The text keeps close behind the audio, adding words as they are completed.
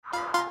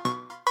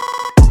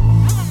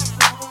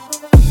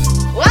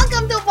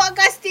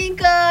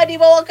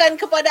dibawakan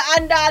kepada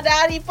anda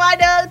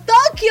daripada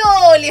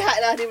Tokyo.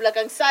 Lihatlah di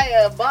belakang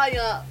saya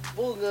banyak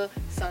bunga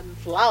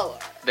sunflower.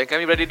 Dan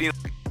kami berada di...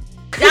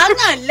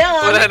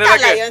 Janganlah,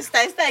 letaklah yang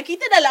style-style.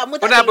 Kita dah lama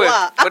tak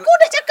keluar. Aku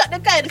dah cakap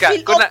dekat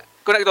feel kau nak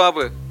kita tahu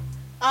apa?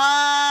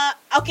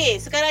 Okay,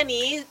 sekarang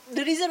ni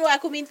the reason why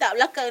aku minta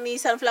belakang ni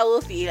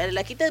sunflower field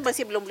adalah kita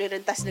masih belum boleh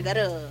rentas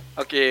negara.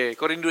 Okay,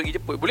 kau rindu pergi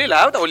Jepun. Boleh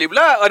lah, tak boleh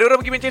pula. Ada orang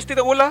pergi Manchester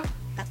tak bola.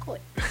 Takut.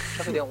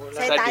 Siapa tengok bola?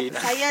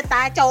 Saya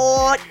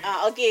takut.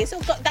 Okay,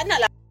 so tak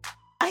nak lah.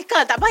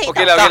 Haikal tak baik.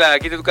 Okey lah.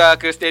 Kita tukar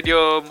ke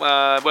stadium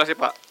bola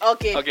sepak.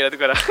 Okay Okey dah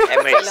tukar dah.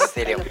 Emirates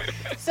Stadium.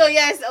 So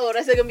yes,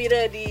 rasa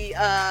gembira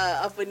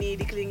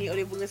dikelilingi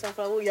oleh bunga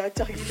sunflower. Ya,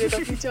 cah gila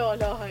tapi cah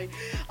lah.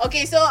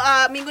 Okay, so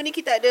minggu ni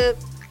kita ada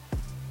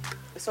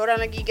seorang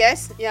lagi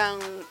guest yang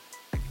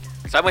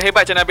sama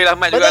hebat macam Nabil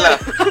Ahmad jugalah.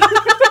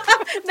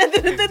 Nanti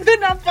tentu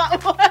nampak.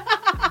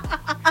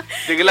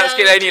 Dia gelap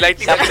sikit lah ni.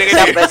 Lighting tak kena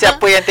dengan dia.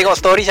 Siapa yang tengok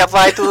story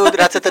Syafa itu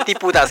rasa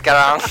tertipu tak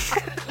sekarang?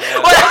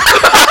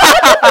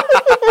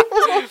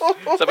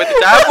 Sampai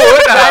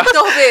tercabut dah.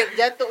 Jatuh babe.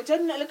 Jatuh. Macam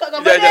nak lekatkan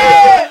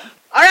badan.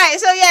 Alright,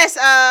 so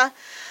yes.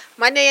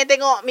 Mana yang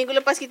tengok minggu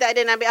lepas kita ada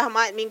Nabil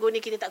Ahmad. Minggu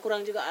ni kita tak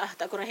kurang juga lah.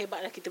 Tak kurang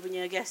hebat lah kita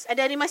punya guest.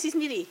 Ada animasi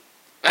sendiri?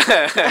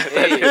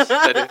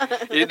 Tak ada.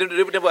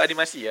 Dia buat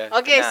animasi lah.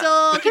 Okay, so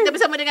kita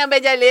bersama dengan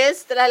Ben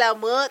Jalis setelah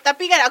lama.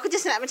 Tapi kan aku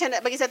just nak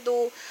bagi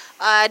satu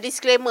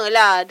disclaimer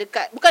lah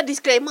dekat. Bukan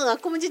disclaimer,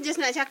 aku macam just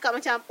nak cakap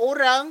macam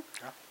orang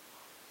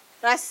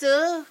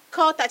rasa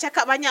kau tak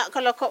cakap banyak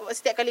kalau kau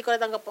setiap kali kau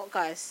datang ke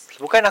podcast.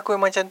 Bukan aku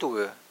memang macam tu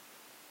ke?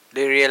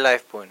 Di real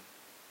life pun.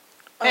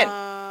 Kan?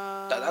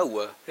 Tak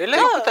tahu lah. Real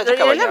life aku tak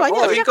cakap banyak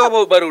pun. Tapi kau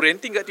baru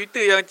ranting kat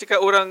Twitter yang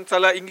cakap orang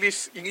salah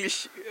English.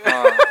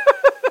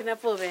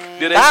 Kenapa, Ben?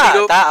 Dia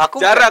ranting aku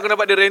jarang aku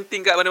nampak dia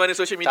ranting kat mana-mana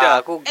social media.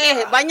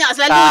 Banyak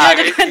selalu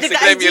dia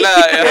dekat IG. Lah,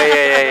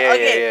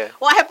 Okay.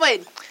 What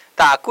happened?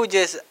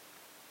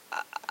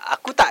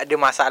 Aku tak ada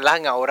masalah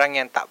dengan orang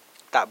yang tak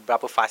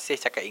berapa fasih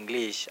cakap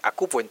English.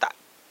 Aku pun tak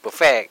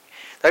perfect.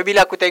 Tapi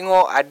bila aku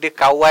tengok ada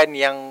kawan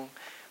yang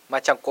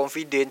macam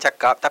confident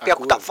cakap tapi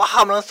aku tak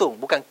faham langsung.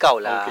 Bukan kau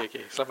lah.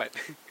 Okay. Selamat.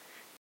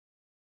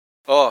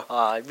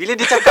 Bila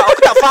dia cakap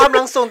aku tak faham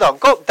langsung tau.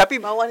 Kau tapi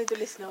bawah ni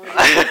tulis nama.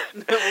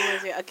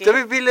 Okay.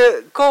 Tapi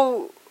bila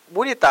kau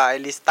boleh tak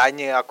at least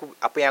tanya aku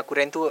apa yang aku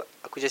rent tu,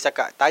 aku just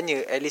cakap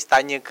tanya at least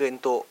tanya ke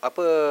untuk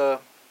apa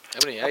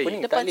ni?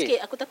 Depan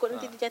sikit aku takut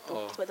nanti dia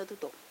jatuh sebab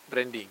tertutup.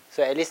 Branding.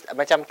 So at least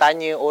macam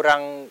tanya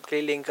orang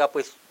keliling ke apa,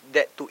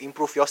 that to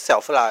improve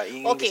yourself lah.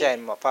 English kan,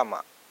 faham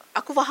tak?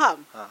 Aku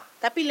faham.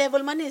 Tapi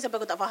level mana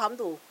sampai aku tak faham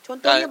tu?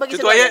 Contohnya bagi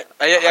contoh ayat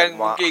yang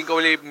mungkin kau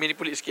boleh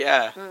manipulate sikit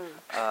lah.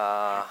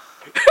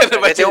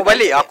 Dia tengok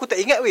balik aku tak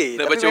ingat weh.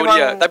 Nak baca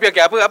dia. Tapi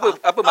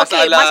apa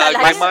masalah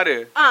grammar dia?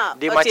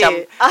 Dia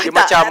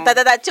macam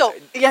tak cok.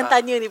 Yang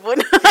tanya ni pun.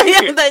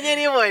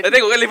 Tak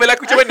tengok kan level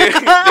aku macam mana?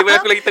 Level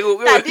aku lagi teruk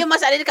ke? Tak, dia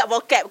masalah dekat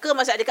vocab ke,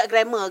 masalah dekat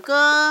grammar ke?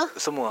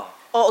 Semua.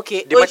 Oh,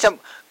 okay. Dia macam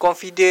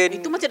confident.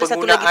 Itu macam ada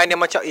satu lagi yang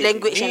macam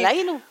language yang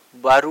lain tu.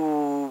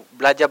 Baru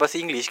belajar bahasa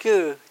English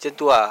ke? Macam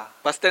tu lah.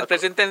 Past tense,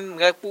 present tense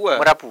merapu lah.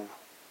 Merapu.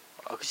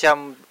 Aku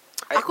macam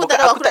aku tak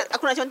tahu.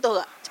 Aku nak contoh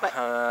tak? Cepat.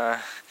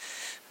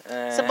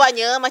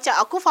 Sebabnya macam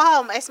aku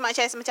faham as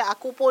much as macam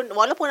aku pun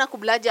walaupun aku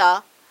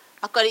belajar,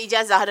 aku ada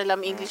ijazah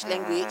dalam English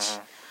language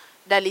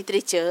dan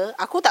literature,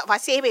 aku tak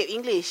fasih babe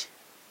English.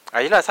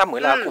 Yelah sama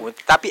lah aku.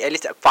 Tapi at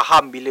least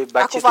faham bila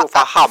baca tu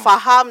faham. Aku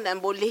faham dan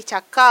boleh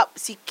cakap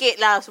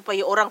sikit lah supaya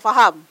orang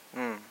faham.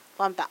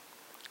 Faham tak?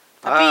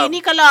 Tapi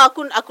ini kalau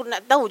aku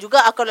nak tahu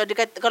juga kalau dia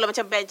kata, kalau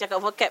macam Ben cakap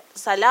vocab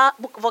salah,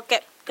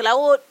 vocab ke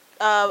laut,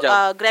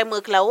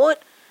 grammar ke laut.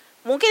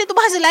 Mungkin itu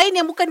bahasa lain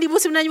yang bukan dia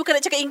sebenarnya bukan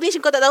nak cakap English,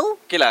 kau tak tahu?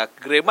 Okey lah,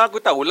 grammar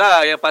aku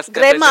tahulah yang past tense.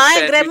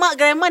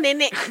 Grammar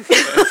nenek.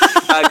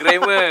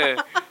 Grammar.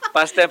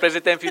 Past tense,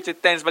 present tense, future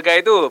tense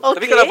sebagai tu. Okay.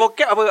 Tapi kalau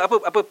vocab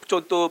apa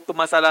contoh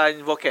permasalahan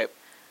vocab?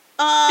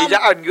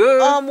 Ejaan ke?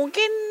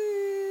 Mungkin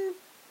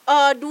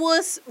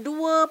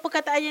dua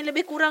perkataan yang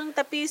lebih kurang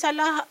tapi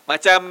salah.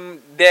 Macam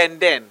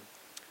then.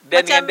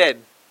 Dan dengan then.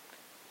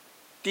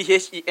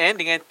 THEN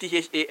dengan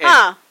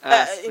THAN.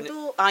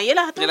 Itu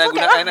yalah tu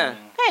vocab lah.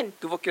 Kan?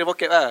 Tu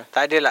vocab lah.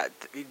 Tak adalah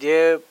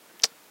dia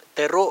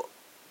teruk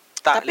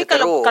tak tapi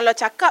teruk. kalau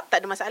cakap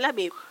tak ada masalah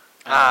babe.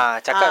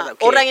 Cakap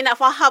okay. Orang yang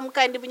nak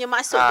fahamkan dia punya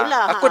maksud tu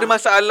lah. Aku ada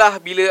masalah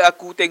bila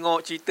aku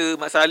tengok cerita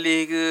Mak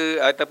Saleh ke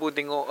ataupun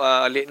tengok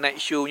late night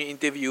show punya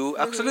interview,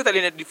 aku selalu tak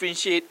boleh nak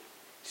differentiate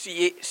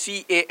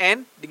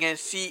CAN dengan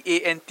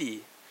CANT.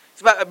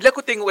 Sebab bila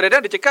aku tengok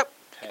kadang-kadang dia cakap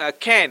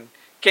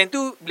can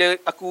tu bila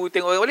aku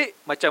tengok orang balik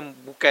macam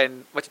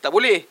bukan, macam tak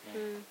boleh.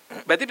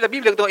 Berarti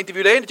tapi bila aku tengok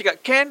interview lain dia cakap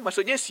can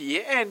maksudnya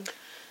CAN.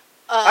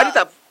 Ada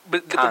tak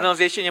the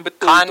pronunciation yang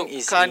betul can untuk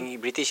is can?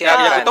 British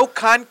Aku tahu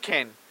can.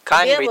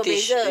 Kan dia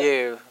British.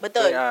 Berbeza.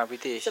 Betul.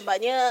 British.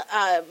 Sebabnya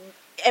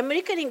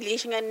American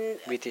English dengan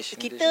British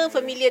kita English.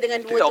 familiar dengan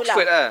dua tu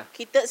lah.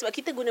 Sebab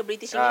kita guna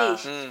British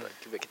English.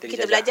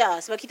 Kita belajar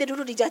sebab kita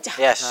dulu dijajah.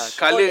 Yes.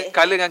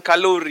 Color dengan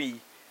kalori.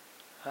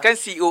 Kan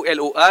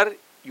COLOR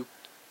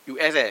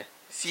US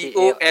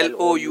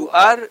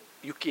COLOUR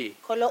UK.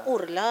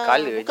 Color lah.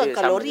 Colour Bukan je,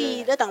 kalori.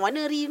 sama je. Datang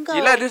mana rim kau?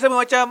 Yelah, dia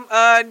sama macam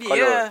ni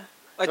Color. lah.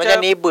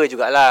 Macam neighbour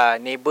jugalah.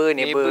 Neighbour.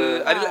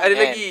 Ada kan?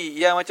 lagi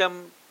yang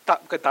macam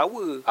bukan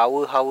tower.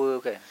 Hawa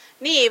kan.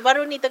 Ni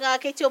baru ni tengah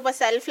kecoh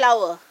pasal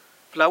flower.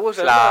 Flower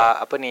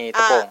Apa ni?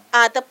 Tepung.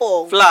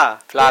 Tepung. Flower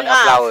Dengan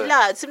flower.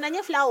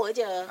 Sebenarnya flower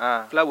je.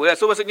 Flower lah.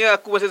 So maksudnya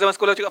aku masa zaman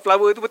sekolah cakap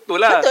flower tu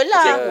betul lah. Betul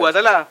lah. Cikgu lah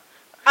salah.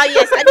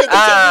 Yes, ada je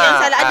cikgu yang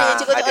salah. Ada yang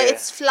cikgu ada.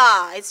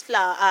 it's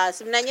flour.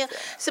 Sebenarnya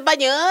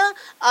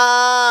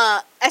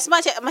as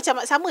much macam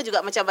sama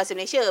juga macam bahasa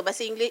Malaysia.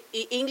 Bahasa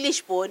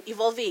English pun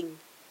evolving.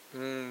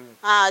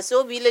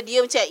 So bila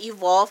dia macam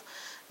evolve,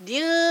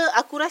 dia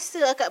aku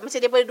rasa macam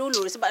daripada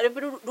dulu, sebab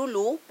daripada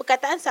dulu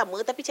perkataan sama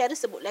tapi cara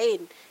sebut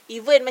lain.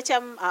 Even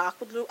macam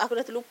aku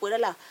dah terlupa dah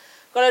lah.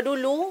 Kalau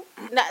dulu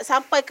nak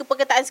sampai ke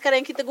perkataan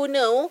sekarang yang kita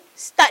guna,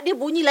 start dia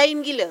bunyi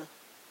lain gila.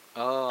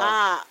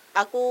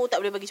 Aku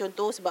tak boleh bagi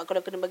contoh sebab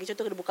kalau kena bagi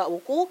contoh kena buka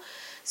buku.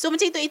 So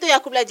macam itu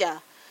yang aku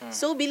belajar.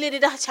 So bila dia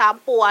dah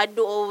campur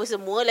aduk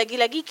semua,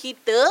 lagi-lagi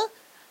kita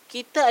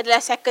adalah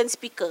second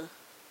speaker.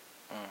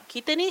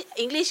 Kita ni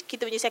English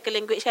kita punya second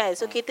language kan.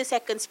 So kita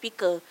second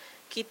speaker.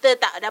 Kita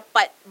tak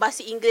dapat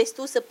bahasa Inggeris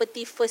tu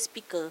seperti first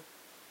speaker.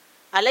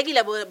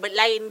 Lagilah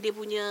lain dia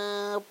punya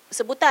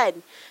sebutan.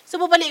 So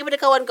berbalik kepada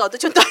kawan kau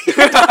tu contoh.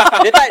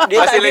 Dia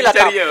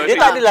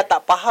tak adalah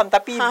tak faham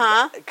tapi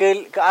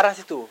ke arah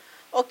situ.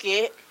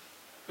 Okey.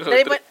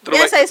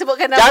 Biar saya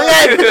sebutkan nama.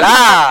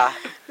 Janganlah.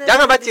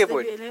 Jangan baca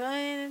pun.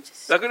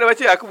 Aku dah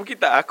baca, aku mungkin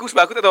tak.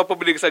 Sebab aku tak tahu apa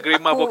benda kisah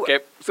grammar vocab.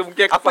 So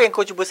mungkin apa yang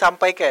kau cuba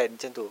sampaikan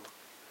macam tu?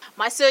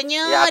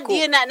 Maksudnya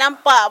dia nak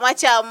nampak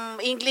macam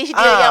English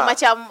dia yang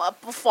macam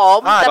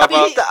perform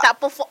tapi tak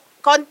perform.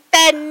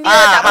 Konten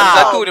dia tak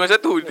perform. Masa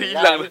satu dia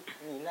hilang.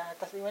 Inilah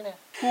atas ni mana?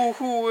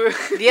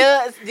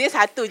 Dia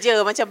satu je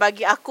macam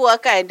bagi aku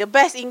kan. The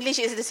best English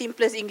is the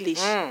simplest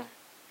English.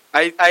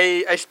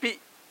 I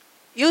speak.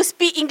 You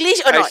speak English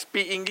or not? I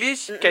speak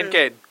English can.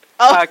 Can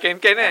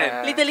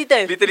kan?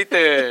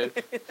 Little.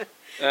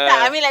 Tak,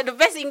 I mean like the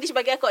best English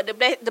bagi aku,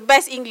 the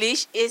best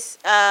English is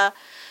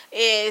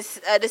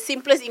the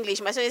simplest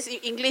English. Maksudnya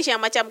English yang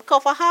macam kau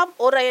faham,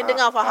 orang yang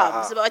dengar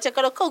faham. Sebab macam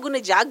kalau kau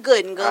guna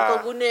jargon ke,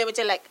 kau guna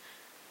macam like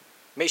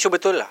make sure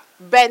betul lah.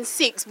 Band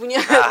 6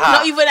 punya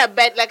not even lah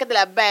band lah,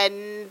 katalah band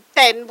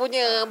 10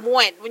 punya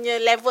muat punya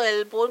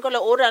level pun, kalau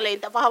orang lain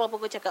tak faham apa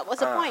kau cakap,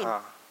 what's the point?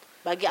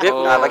 Bagi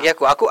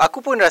aku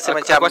pun rasa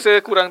macam aku rasa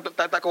kurang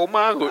tak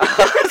koma kot.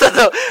 tak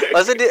tahu.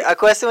 Maksud dia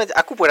aku rasa macam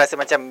aku pun rasa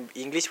macam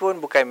English pun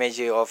bukan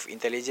measure of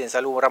intelligence.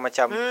 Selalu orang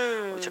macam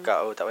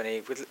cakap tak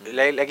pandai.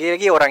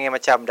 Lagi-lagi orang yang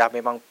macam dah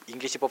memang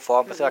English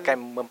perform pasal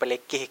akan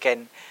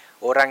memperlekehkan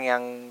orang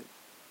yang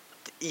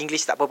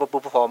English tak apa-apa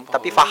perform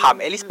tapi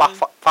faham, at least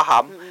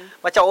faham.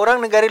 Macam orang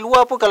negara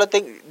luar pun kalau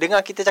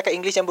dengar kita cakap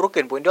English yang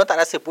broken pun dia orang tak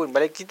rasa pun.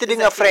 Bila kita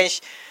dengar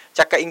French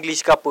cakap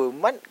English ke apa,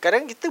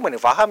 kadang kita mana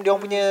faham dia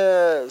orang punya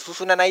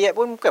susunan ayat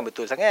pun bukan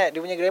betul sangat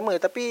dia punya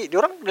grammar, tapi dia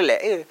orang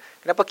relax je.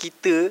 Kenapa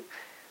kita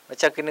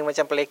macam kena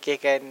macam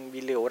pelekehkan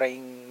bila orang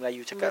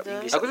Melayu cakap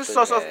English? Aku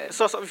rasa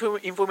source of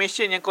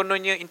information yang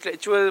kononnya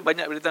intellectual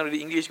banyak datang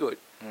dari English kot.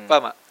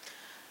 Faham tak?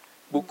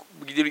 Buku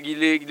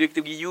gila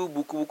kita pergi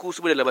buku-buku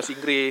semua dalam bahasa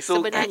Inggeris. So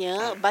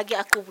sebenarnya bagi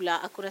aku pula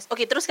aku rasa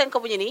okey, teruskan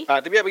kau punya ni.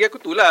 Tapi bagi aku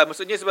tu lah,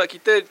 maksudnya sebab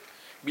kita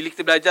bila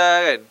kita belajar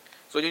kan,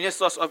 soalnya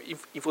source of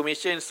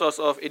information, source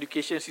of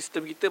education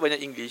system kita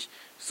banyak English.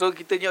 So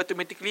kita ni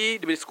automatically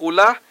daripada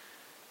sekolah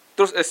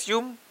terus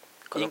assume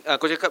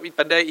kau cakap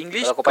pandai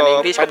English, kalau kau pandai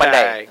English kau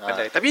pandai.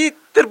 Tapi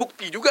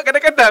terbukti juga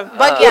kadang-kadang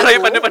bagi orang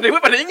yang pandai-pandai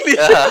pun pandai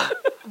English.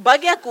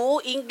 Bagi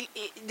aku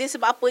dia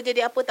sebab apa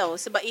jadi apa tahu?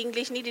 Sebab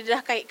English ni dia dah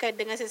kaitkan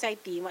dengan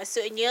society.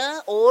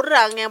 Maksudnya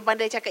orang yang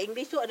pandai cakap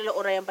English tu adalah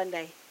orang yang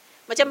pandai.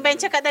 Macam Ben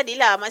cakap tadi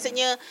lah.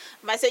 Maksudnya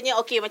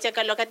okey, macam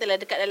kalau katalah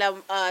dekat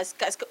dalam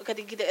kata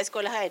kita kat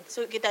sekolah kan.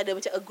 So kita ada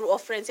macam a group of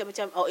friends yang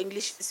macam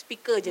English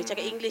speaker je,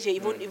 cakap English je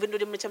even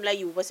though dia macam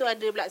Melayu. Lepas tu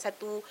ada pula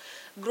satu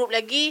group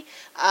lagi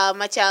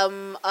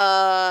macam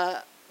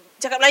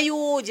cakap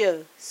Melayu je.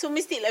 So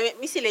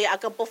mestilah yang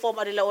akan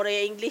perform adalah orang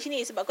yang English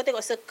ni, sebab kau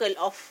tengok circle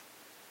of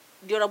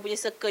dia orang punya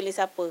circle ni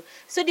siapa.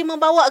 So dia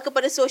membawa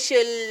kepada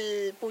social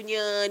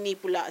punya ni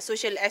pula,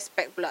 social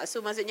aspect pula.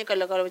 So maksudnya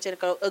kalau macam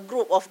kalau a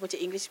group of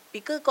macam English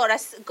speaker, kau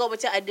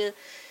macam ada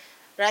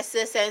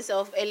rasa sense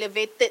of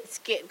elevated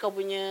sikit kau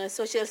punya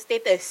social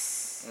status.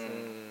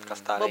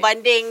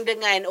 Berbanding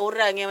dengan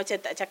orang yang macam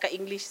tak cakap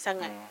English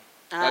sangat.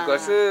 Aku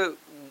rasa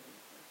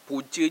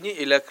puncanya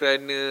ialah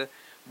kerana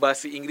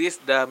bahasa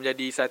Inggeris dah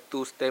menjadi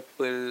satu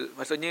staple.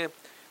 Maksudnya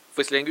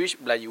first language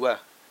Melayu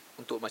lah,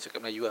 untuk masyarakat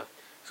Melayu lah.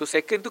 So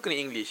second tu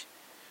kena English.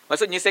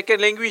 Maksudnya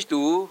second language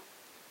tu,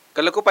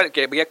 kalau kau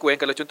pandai, bagi aku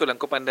kalau contohlah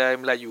kau pandai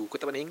Melayu, kau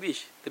tak pandai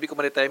English, tapi kau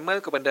pandai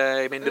Tamil, kau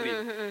pandai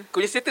Mandarin, kau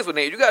punya status pun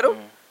naik juga tu.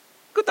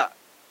 Kau tak?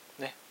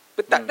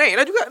 Naik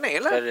lah juga, naik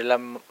lah.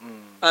 Dalam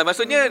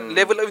Maksudnya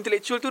level of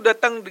intellectual tu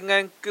datang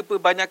dengan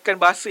keperbanyakan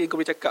bahasa yang kau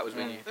boleh cakap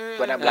sebenarnya.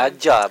 Kau nak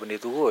belajar benda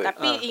tu kot.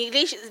 Tapi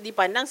English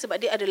dipandang sebab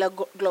dia adalah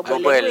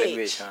global Global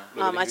language.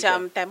 language,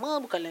 Macam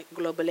Tamil bukan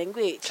global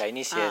language.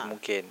 Chinese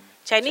mungkin.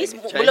 Chinese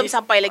belum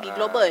sampai lagi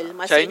global.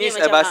 Maksudnya Chinese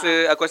macam bahasa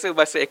aku rasa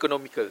bahasa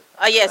economical.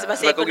 yes,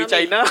 bahasa Sebab kau ekonomi. pergi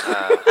China.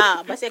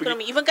 Bahasa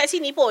ekonomi. Even kat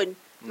sini pun.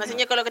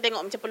 Maksudnya kalau kau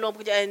tengok macam peluang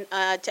pekerjaan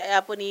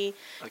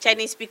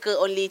Chinese speaker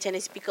only.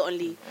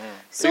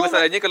 So, tapi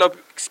masalahnya kalau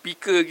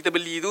speaker kita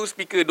beli tu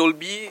speaker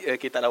Dolby,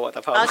 kita tak lawak,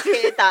 tak faham.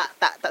 Okay,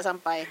 tak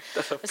sampai.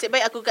 Nasib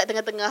baik aku kat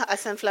tengah-tengah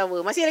sunflower.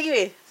 Masih lagi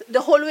weh.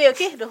 The whole way,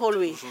 okay? The whole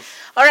way.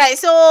 Alright,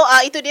 so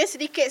itu dia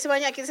sedikit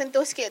sebanyak kita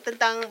sentuh sikit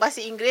tentang bahasa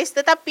Inggeris.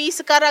 Tetapi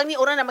sekarang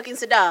ni orang dah makin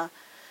sedar.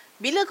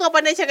 Bila kau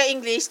pandai cakap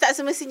English, tak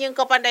semestinya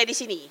kau pandai di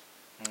sini.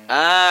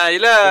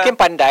 Yelah. Mungkin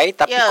pandai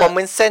tapi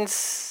common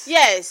sense.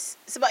 Yes.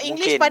 Sebab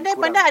English Mungkin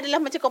pandai adalah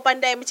macam kau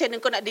pandai macam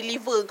mana kau nak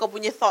deliver kau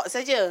punya thoughts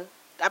saja.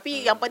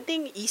 Tapi yang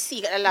penting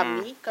isi kat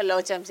dalam ni.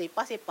 Kalau macam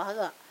sepah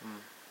agak.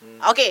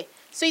 Okay.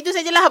 So itu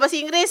sajalah bahasa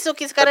Inggeris. So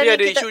sekarang tapi ni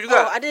ada kita isu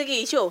juga. ada lagi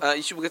isu.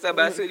 Isu berkaitan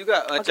bahasa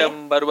juga.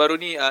 Macam baru-baru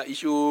ni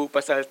isu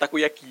pasal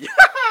takoyaki.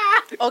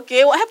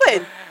 Okay, what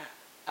happened?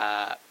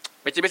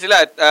 Macam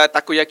biasalah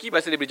takoyaki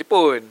bahasa daripada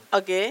Jepun.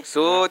 Okay.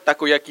 So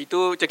takoyaki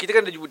tu macam kita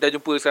kan dah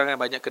jumpa sekarang kan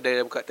banyak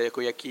kedai yang buka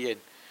takoyaki kan.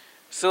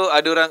 So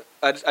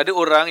ada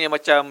orang yang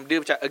macam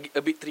dia macam a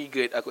bit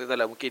triggered, aku tak tahu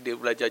lah, mungkin dia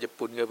belajar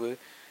Jepun ke apa.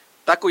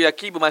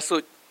 Takoyaki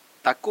bermaksud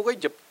tako kan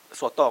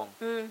sotong.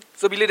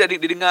 So bila dia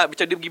dengar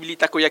macam dia pergi beli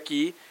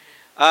takoyaki,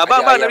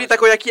 bang nak beli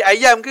takoyaki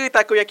ayam ke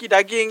takoyaki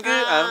daging ke?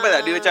 Nampak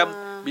tak dia macam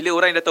bila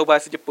orang yang dah tahu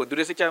bahasa Jepun tu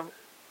dia rasa macam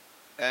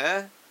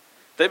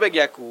tapi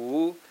bagi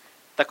aku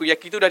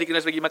takoyaki tu dah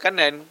dikenal sebagai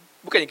makanan.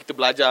 Bukannya kita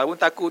belajar pun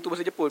tako tu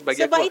bahasa Jepun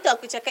bagi Sebab aku. itu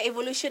aku cakap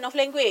evolution of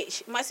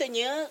language.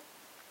 Maksudnya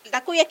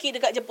takoyaki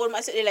dekat Jepun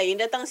maksud dia lain.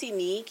 Datang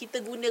sini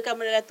kita gunakan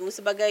benda tu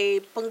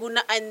sebagai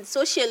penggunaan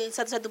sosial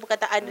satu-satu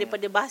perkataan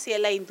daripada bahasa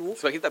yang lain tu.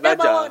 Sebab kita tak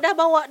belajar.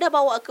 Dah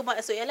bawa ke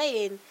maksud yang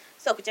lain.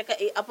 So aku cakap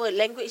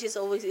language is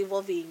always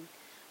evolving.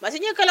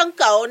 Maksudnya kalau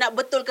kau nak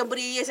betulkan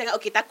beria sangat,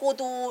 okey tako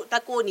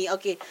ni,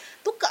 okey.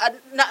 Tukar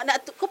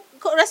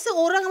kau rasa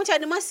orang macam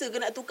ada masa ke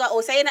nak tukar?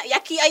 Oh, saya nak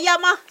yaki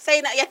ayam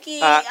saya nak yaki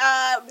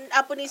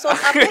sos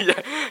apa?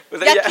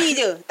 Yaki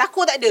je.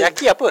 Tako tak ada.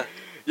 Yaki apa?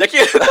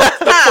 Yaki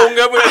tepung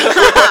ke apa.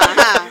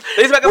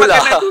 Tapi sebab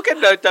makanan tu kan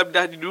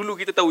dah dulu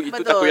kita tahu itu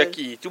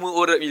takoyaki. Cuma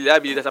orang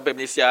bila dah sampai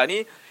Malaysia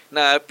ni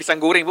pisang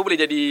goreng pun boleh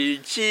jadi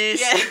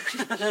cheese.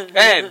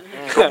 Kan?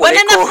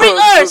 Banana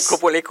fritters.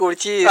 Kopok lekor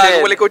cheese.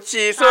 Kopok lekor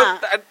cheese. So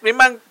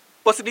memang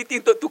possibility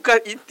untuk tukar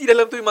inti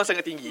dalam tu memang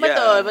sangat tinggi.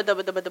 Betul.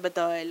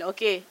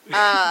 Okey.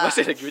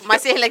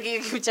 Masih lagi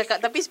bercakap.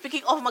 Tapi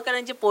speaking of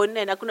makanan Jepun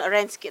kan, aku nak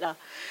rant sikit lah.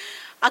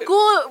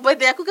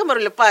 Birthday aku kan baru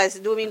lepas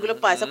 2 minggu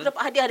lepas. Aku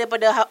dapat hadiah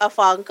daripada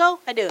Afa. Kau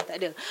ada? Tak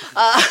ada.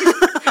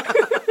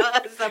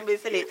 Sambil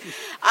selit.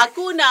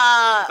 Aku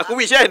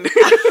wish kan.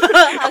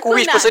 Aku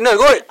wish personal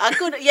kot.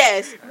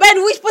 Yes.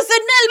 Ben wish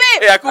personal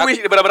babe. Aku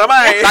wish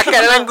beramai-ramai.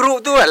 Takat dalam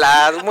group tu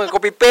lah semua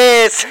copy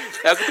paste.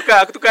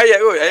 Aku tukar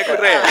ayat kot. Ayat aku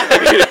rare.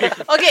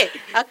 Okay.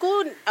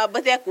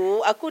 Birthday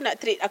aku nak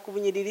treat aku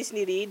punya diri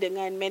sendiri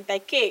dengan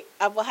mentai cake.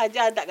 Apa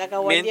Hajar hantar kat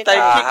kawan dia. Mentai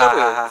cake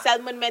apa?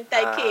 Salmon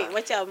mentai cake.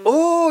 Macam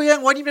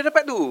yang Wani dah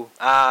dapat tu.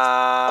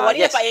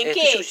 Wani dapat yang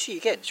cake. Sushi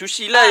kan?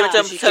 Sushi lah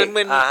macam sushi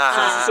salmon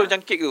susun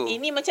macam cake tu.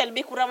 Ini macam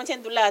lebih kurang macam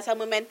tu lah.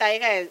 Sama mentai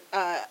kan.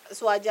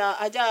 So Hajar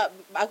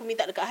aku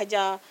minta dekat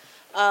Hajar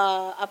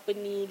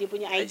dia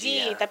punya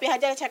IG. Tapi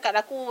Hajar cakap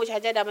aku,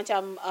 Hajar dah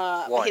macam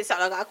heads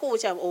up lah kat aku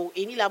macam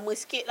ini lama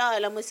sikit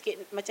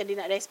macam dia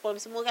nak respon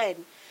semua kan.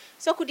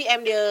 So aku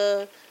DM dia.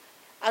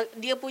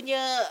 Dia punya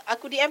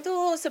aku DM tu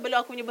sebelum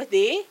aku punya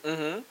birthday.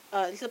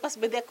 Selepas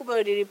birthday aku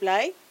baru dia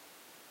reply.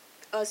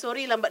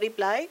 Sorry lambat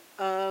reply.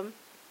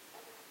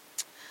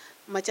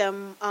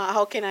 Macam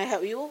how can I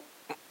help you?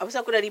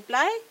 Pasal aku dah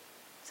reply.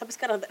 Sampai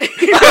sekarang tak ada.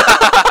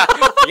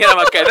 Ingat nak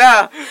makan dah.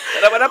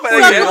 Tak dapat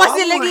lagi. Aku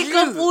masih lagi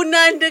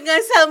kempunan dengan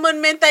salmon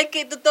mentai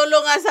cake tu.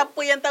 Tolong siapa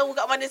yang tahu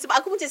kat mana. Sebab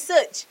aku macam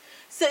search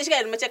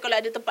kan. Macam kalau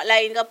ada tempat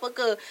lain ke apa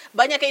ke.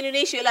 Banyak kat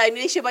Indonesia lah.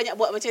 Indonesia banyak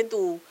buat macam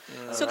tu.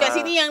 So kat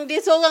sini yang dia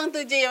seorang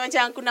tu je yang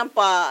macam aku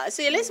nampak. So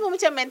yang lain semua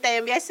macam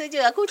mentai yang biasa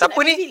je. Aku macam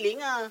nak feeling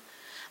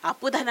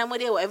apa dah nama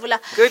dia, whatever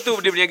lah. Ke tu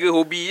dia berniaga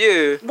hobi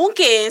je?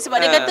 Mungkin sebab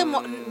dia kata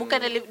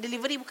bukan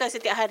delivery bukan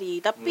setiap hari.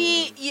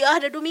 Tapi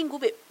ada 2 minggu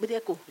babe birthday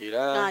aku.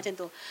 Yelah. Macam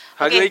tu.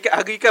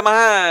 Harga ikan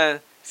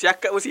mahal.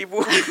 Siakap pun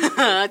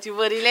 1,000.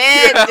 Cuba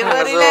relate.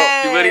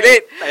 Cuba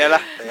relate. Tak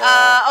payahlah.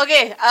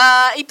 Okay.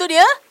 Itu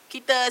dia.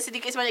 Kita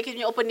sedikit sebanyak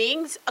kita punya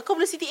opening. Aku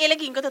belum CTA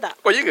lagi, kau tahu tak?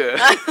 Oh, ya ke?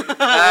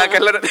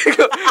 Kalau nak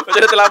tengok macam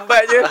dah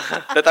terlambat je.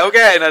 Dah tahu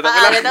kan? Dah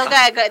tahu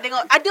kan? Kau nak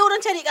tengok.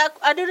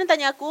 Ada orang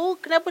tanya aku,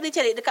 kenapa dia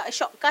cari dekat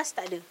Shortcast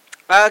tak ada?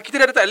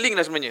 Kita dah letak link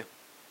dah sebenarnya.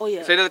 Oh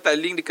ya. Saya dah letak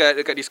link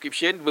dekat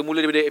description.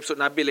 Bermula daripada episod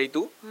Nabil lah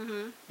itu.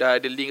 Dah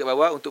ada link kat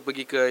bawah untuk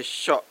pergi ke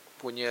Shop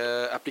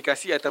punya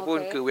aplikasi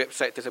ataupun ke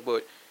website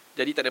tersebut.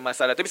 Jadi tak ada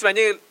masalah. Tapi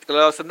sebenarnya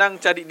kalau senang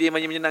cari dia yang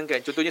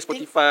menyenangkan. Contohnya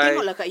Spotify.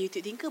 Tengoklah kat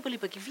YouTube Tinker boleh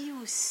bagi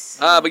views.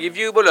 Bagi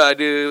view boleh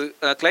ada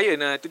klien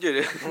itu je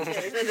dia.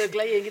 Ada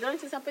klien. Kita orang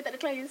macam sampai tak ada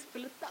klien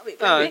letak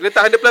baik.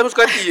 Letak 100 plus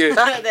suka hati je.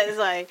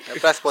 That's why.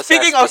 Plus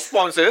Speaking of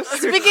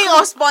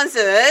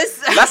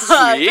sponsors. Last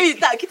week.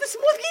 tak, kita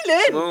semua gila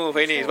kan? Oh,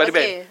 Fanny. Sebab ada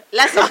band.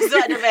 Last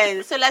week ada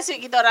band. So last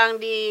week kita orang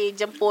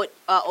dijemput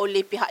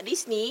oleh pihak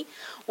Disney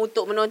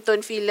untuk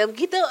menonton filem.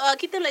 Kita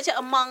macam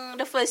among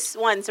the first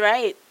ones,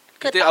 right?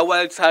 Kita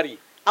awal sehari.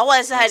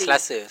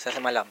 Selasa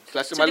malam.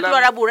 Selasa So, malam. dia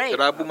keluar Rabu, right?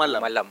 Rabu malam.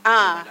 Malam.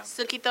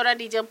 So kita orang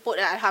dijemput,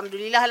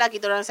 alhamdulillah lah,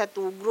 kita orang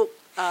satu grup.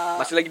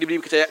 Masih lagi diberi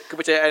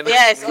kepercayaan.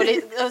 Yes,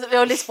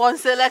 oleh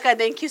sponsor lah kan.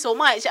 Thank you so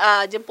much.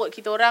 Jemput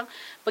kita orang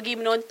pergi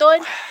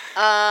menonton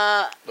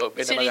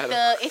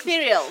cerita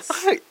Ethereals.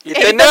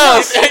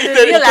 Eternals.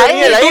 Ethereal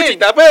lain. Itu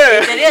cerita apa?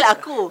 Ethereal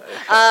aku.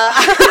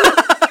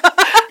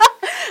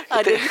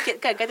 Dia sikit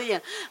kan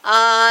katanya.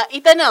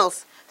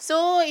 Eternals.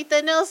 So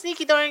Eternals ni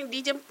kita orang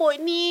dijemput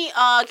ni,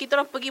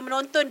 kita orang pergi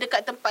menonton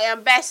dekat tempat yang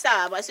best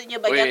lah. Maksudnya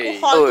bagi aku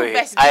hall tu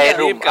best gila.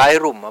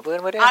 Aeroom. Apa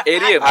nama dia?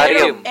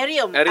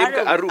 Aeroom.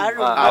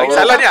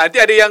 Salah ni, nanti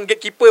ada yang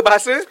gatekeeper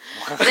bahasa.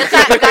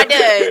 Dekat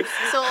garden.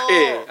 So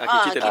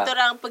kita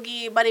orang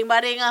pergi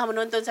baring-baring lah,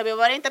 menonton sambil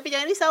baring. Tapi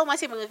jangan risau,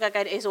 masih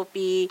mengekalkan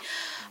SOP.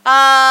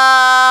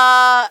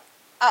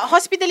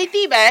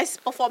 Hospitality best,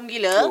 perform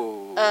gila.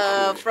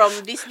 From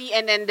Disney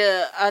and then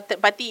the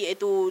third party,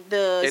 iaitu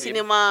the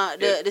cinema,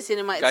 the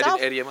cinema itself.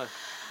 Garden area mah.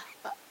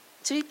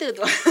 Cerita tu.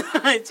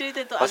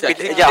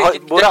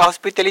 Borak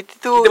hospitality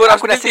tu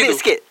aku nak selit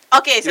sikit.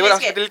 Okay, selit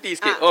hospitality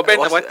sikit. Ben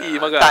tak puati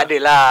marah. Tak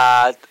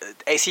adalah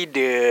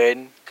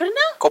accident.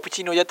 Kerana?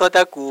 Cappuccino jatuh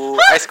atas aku.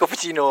 Ais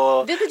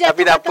cappuccino. Dia tu jatuh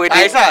tapi tak apa dia.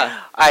 Ais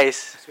lah.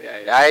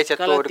 Ais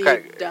jatuh dekat.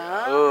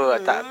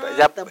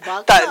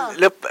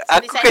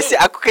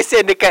 Aku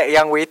kesian dekat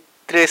yang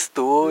waitress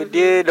tu.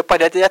 Dia lepas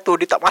dia jatuh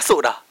dia tak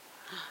masuk dah.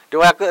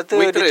 Dia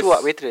cuak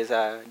waitress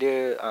lah.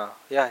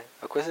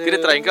 Aku rasa Dia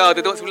try kau,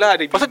 tengok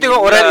sebelah ada. Pasal tengok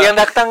orang yang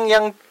datang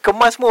yang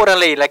kemas semua orang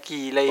lain,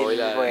 lelaki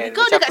lain.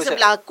 Kau dekat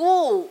sebelah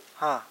aku.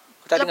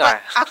 Kau tak dengar?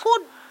 Aku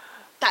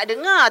tak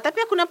dengar,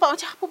 tapi aku nampak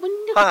macam apa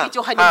benda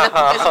kekecohan dia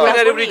lakukan.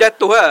 Sebenarnya dia boleh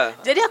jatuh lah.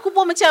 Jadi aku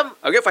pun macam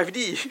agak 5D.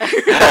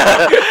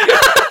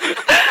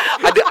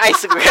 Ada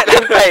ais dekat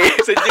lantai.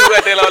 Sejuk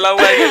ada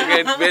lawan-lawan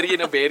kan.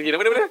 Varian apa?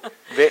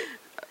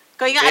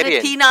 Kau ingat ada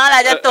Tina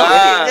lah jatuh.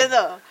 Macam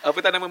tu. Apa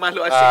tak nama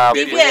makhluk asing?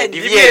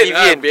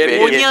 Deviant.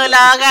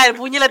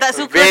 Punyalah tak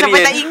suka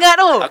sampai tak ingat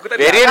tu.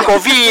 Varian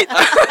COVID.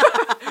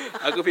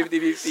 Aku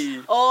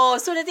 50-50. Oh,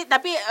 so nanti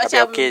tapi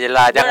macam okey je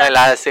lah.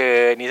 Janganlah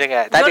rasa ni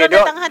sangat. Tak ada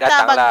dok.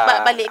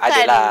 Datanglah balik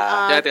kan.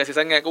 Jangan terasa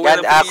sangat. Aku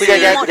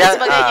jangan.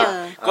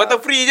 Kau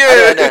tak free je.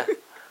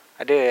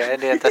 Ada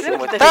hantar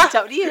semua.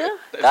 Tak dia.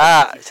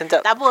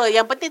 Tak apa,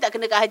 yang penting tak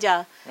kena kat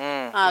Hajar.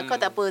 Kau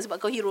tak apa sebab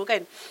kau hero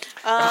kan.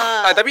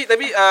 Tapi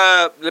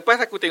lepas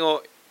aku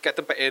tengok kat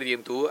tempat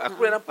Arium tu,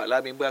 aku dah nampak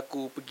lah member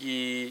aku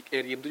pergi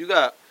Arium tu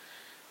juga.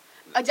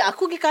 Ajak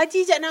aku pergi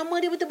kaji je nama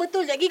dia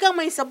betul-betul. Sekejap lagi kan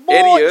main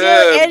sebut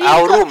je.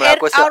 Aurum lah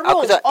aku rasa.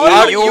 Aku rasa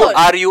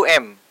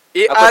A-U-R-U-M.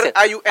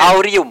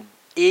 A-R-I-U-M.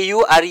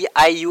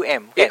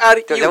 A-U-R-I-U-M.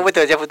 Jangan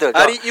betul.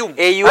 Arium.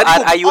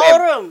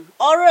 A-U-R-I-U-M.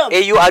 Aurum.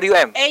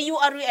 A-U-R-U-M.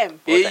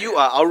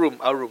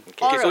 Aurum.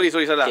 Okay, sorry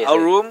salah.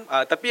 Aurum.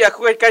 Tapi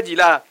aku akan kaji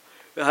lah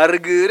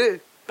harga dia.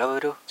 Berapa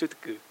tu? Cuba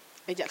teka.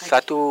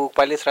 Satu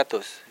kepala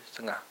 100.5.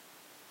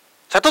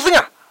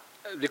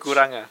 1.5? Dia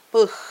kurang lah.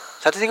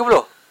 130?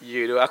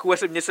 Ya tu. Aku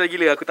rasa menyesal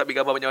gila aku tak ambil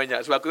gambar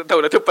banyak-banyak. Sebab aku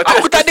tahu dah tempat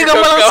aku tak ada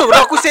gambar langsung.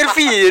 Aku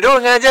selfie je tu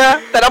dengan Hajar.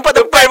 Tak nampak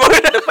tempat pun.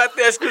 Tempat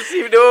tu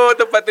eksklusif tu.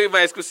 Tempat tu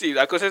memang eksklusif.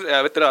 Aku rasa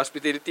betul lah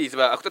hospitality.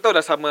 Sebab aku tak tahu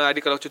dah sama ada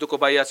kalau contoh kau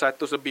bayar 100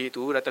 lebih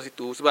tu datang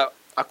situ. Sebab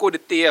aku ada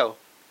teh tau.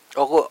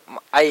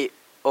 Air.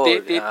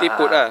 Teh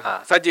pot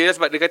lah. Saja lah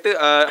sebab dia kata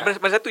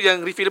mana satu yang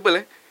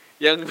refillable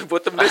yang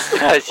bottomless.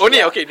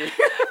 Ni okey ni.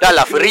 Dah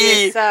lah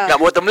free. Nak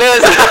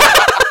bottomless.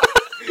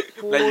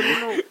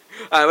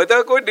 Betul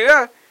aku ada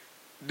lah.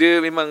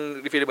 Dia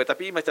memang refillable.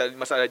 Tapi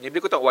masalahnya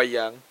bila kau tak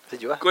wayang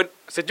sejuk lah.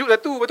 Sejuk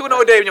satu. Lepas tu kau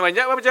nak order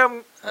banyak-banyak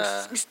macam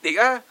mistake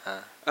lah.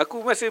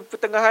 Aku masa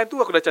pertengahan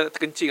tu aku dah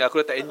terkencing. Aku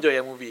dah tak enjoy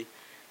yang movie.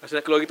 Masa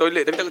nak keluar pergi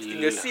toilet tapi takut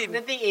tinggal scene.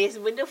 The thing is,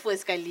 benda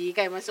first kali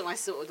kan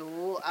masuk-masuk tu,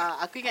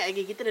 aku ingat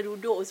lagi kita dah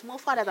duduk, semua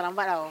Fah dah tak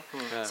nampak tau.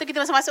 So kita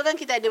masuk-masuk kan,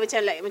 kita ada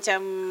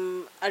macam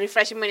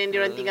refreshment yang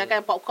diorang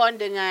tinggalkan, popcorn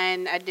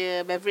dengan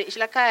ada beverage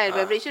lah kan.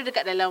 Beverage tu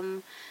dekat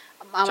dalam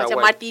macam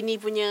martini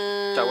punya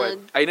gelas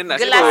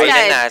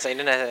kan. Air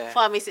nanas.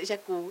 Fah message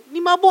aku, ni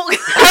mabuk ke?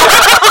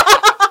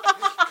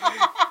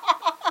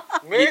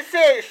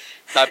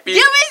 Message. Tapi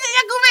dia message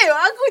aku babe.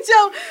 Aku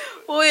macam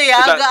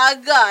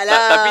agak-agak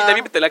lah.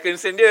 Tapi betul lah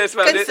concern dia.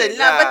 Sebab concern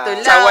lah,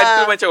 betul lah. Cawan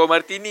tu macam orang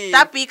martini.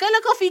 Tapi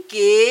kalau kau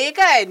fikir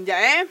kan,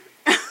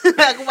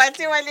 sekejap aku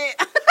baca balik.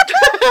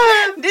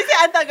 Dia siap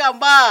hantar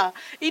gambar.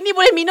 Ini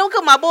boleh minum ke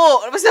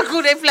mabuk? Lepas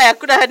aku reply,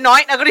 aku dah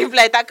annoyed. Aku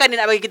reply, takkan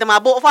dia nak bagi kita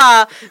mabuk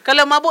Fah.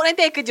 Kalau mabuk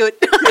nanti kejut.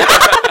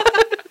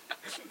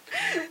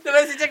 Lepas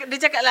Lepas dia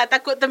cakap lah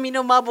takut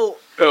terminum mabuk.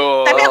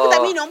 Tapi aku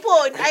tak minum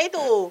pun air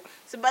tu.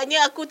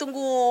 Sebabnya aku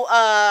tunggu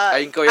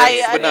air kau yang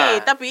sebenar.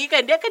 Tapi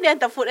kan dia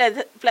hantar food kan,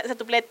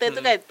 satu platter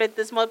tu kan,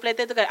 small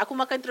platter tu kan. Aku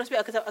makan terus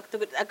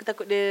aku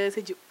takut dia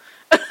sejuk.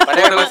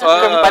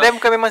 Padahal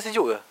bukan memang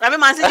sejuk ke?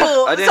 Memang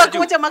sejuk. So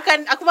aku macam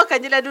aku makan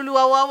je lah dulu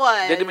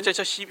awal-awal. Dia ada macam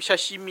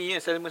sashimi kan,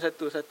 salmon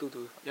satu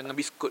tu yang dengan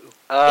biskut tu.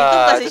 Itu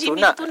bukan sashimi,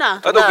 itu tuna.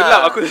 Tak tahu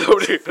gelap aku tak tahu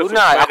dia.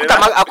 Tuna.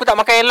 Aku tak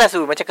makan yang last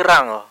tu, macam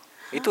kerang tu.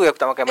 Itu yang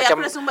aku tak makan. Macam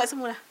aku dah sumbat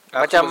semua lah.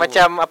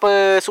 Macam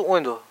apa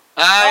suun tu.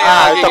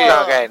 Itu aku tak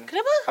makan.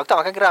 Kenapa? Aku tak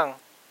makan kerang.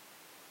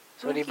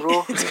 Sorry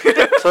bro.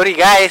 Sorry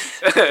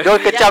guys.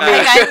 Don't kecam ni.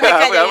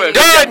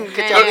 Don't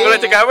kecam ni. Kau nak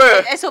cakap apa?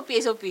 SOP.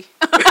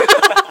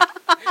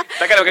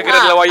 Takkan nak makan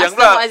kerang dalam wayang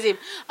pula. Astagfirullahalazim.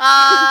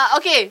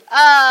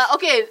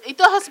 Okay.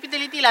 Itu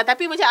hospitality lah.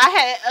 Tapi macam I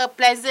had a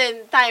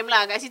pleasant time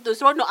lah kat situ.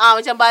 Seronok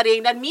macam baring.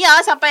 Dan Mia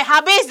sampai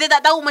habis dia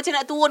tak tahu macam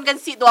nak turunkan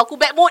seat tu. Aku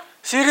bad mood.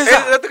 Serius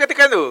lah? Satu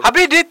katakan tu.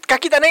 Habis dia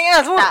kaki tak naik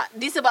lah semua? Tak.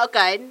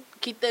 Disebabkan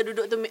kita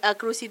duduk tu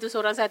kerusi tu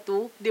seorang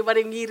satu. Dia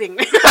baring giring.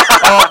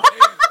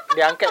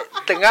 Dia angkat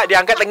tengah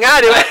dia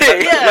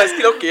balik. Yeah.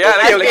 Still okay lah.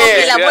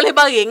 Okay lah. Boleh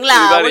baring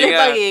lah. Boleh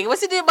lah. baring.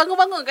 Lepas tu dia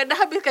bangun-bangun kan dah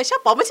habiskan.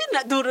 Siapa macam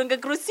nak turun ke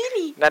kerusi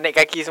ni? Nak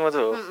naik kaki semua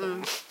tu.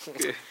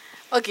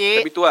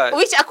 Okay. Tapi tu lah.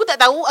 Which aku tak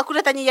tahu. Aku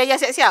dah tanya Yaya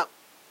siap-siap.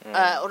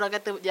 Orang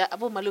kata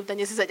malu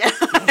bertanya sesaja.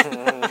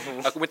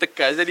 Aku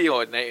mentekan jadi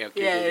naik.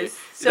 Okay, yes.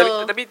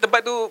 Okay. Tapi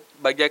tempat tu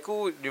bagi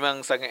aku memang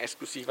sangat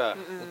eksklusif lah.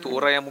 Untuk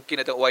orang yang mungkin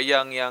nak tengok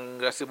wayang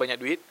yang rasa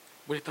banyak duit,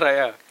 boleh try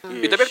lah.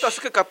 Tapi aku tak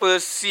suka couple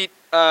seat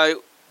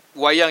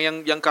wayang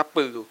yang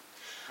couple tu.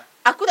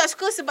 Aku tak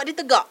suka sebab dia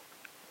tegak.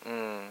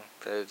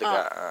 Saya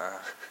tegak.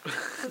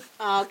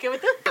 Okay,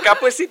 betul.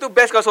 Couple seat tu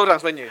best kalau seorang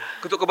sebenarnya.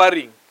 Untuk kau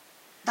baring.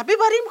 Tapi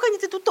baring bukannya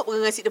tertutup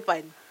dengan seat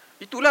depan.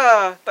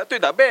 Itulah. Tak tu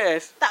tak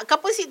best. Tak,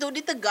 couple seat tu dia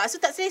tegak. So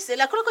tak selesa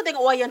lah. Kalau kau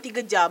tengok wayang 3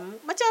 jam.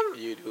 Macam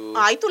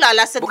itulah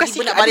alasan bukan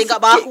tiba sikit, nak baring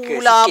kat bahu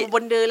lah. Apa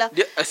benda lah.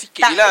 Dia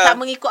sikit je lah.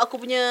 Tak mengikut aku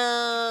punya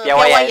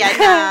piawaian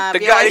lah.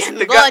 Tegak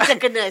Kau macam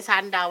kena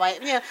sandar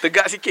wayangnya.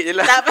 Tegak sikit je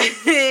lah.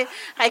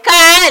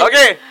 Haikal.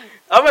 Okay.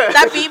 Apa?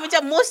 Tapi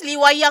macam mostly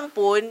wayang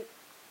pun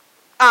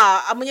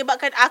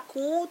menyebabkan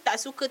aku tak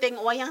suka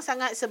tengok wayang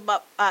sangat sebab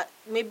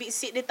maybe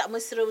seat dia tak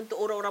mesra untuk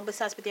orang-orang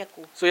besar seperti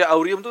aku. So yang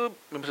Aurium tu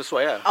memang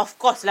sesuai lah. Of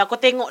course lah.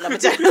 Kau tengok lah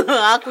macam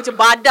aku macam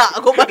badak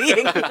aku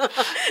baring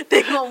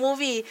tengok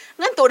movie.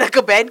 Ngantuk dah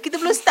ke band. Kita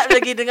belum start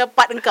lagi dengan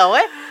part engkau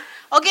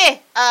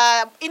Okay,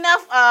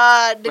 enough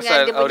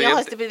dengan dia punya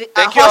hospitality.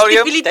 Thank you,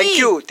 Aurium.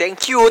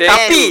 Thank you.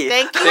 Tapi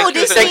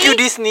Disney. Thank you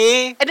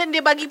Disney. And then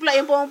dia bagi pula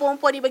yang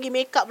perempuan-perempuan dia bagi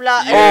makeup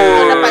pula.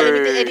 Kau dapat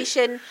limited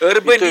edition.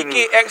 Urban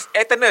Decay X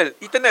Eternal.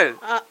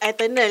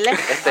 Eternal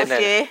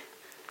Okay.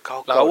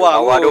 Kau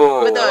lawa tu.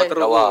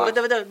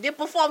 Betul. Dia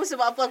perform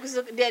sebab apa aku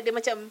suka dia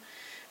macam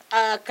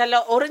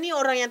kalau orang ni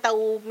orang yang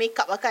tahu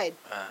makeup lah kan.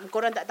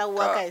 Korang tak tahu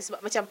lah kan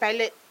sebab macam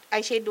palette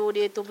eyeshadow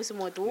dia tu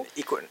semua tu.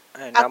 Ikut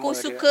aku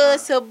suka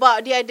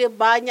sebab dia ada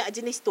banyak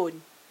jenis tone.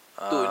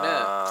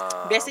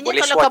 Biasanya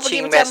boleh kalau kau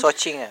pergi macam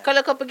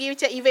kalau kau pergi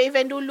macam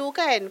event-event dulu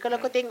kan, kalau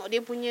kau tengok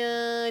dia punya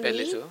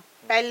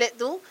palette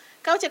tu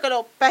kau macam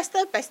kalau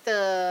pastel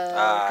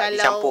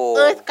kalau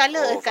earth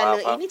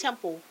color ini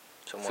campur.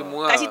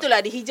 Semua. Kat situ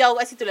lah ada hijau,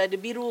 kat situ lah ada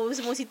biru,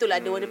 semua situ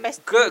lah ada warna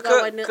pastel,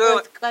 warna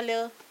earth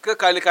color.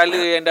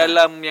 Color yang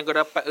dalam yang kau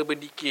dapat Urban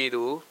Decay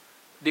tu,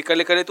 dia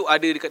color-color tu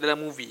ada dekat dalam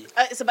movie.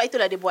 Sebab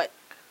itulah dia buat.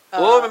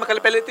 Memang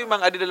color palette tu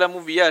memang ada dalam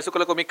movie lah. So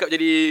kalau kau make up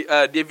jadi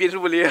Deviant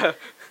tu boleh lah.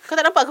 Kau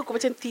tak nampak aku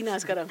macam Tina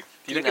sekarang?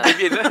 Tina ke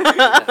Deviant lah.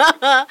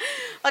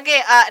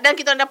 Okay, dan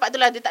kita dapat tu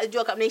lah dia tak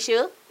jual kat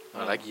Malaysia.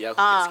 Lagi lah,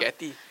 aku sikit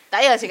hati. Tak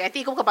payah sikit hati,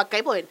 kau bukan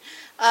pakai pun.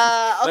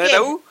 Okay. Mana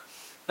tahu?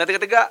 Nak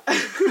tegak-tegak.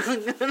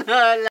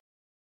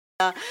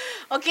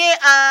 Okay,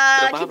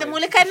 kita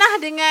mulakan lah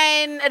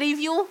dengan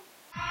review.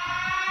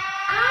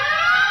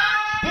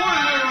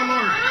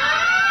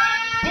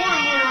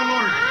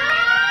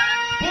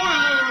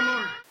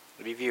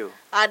 Review.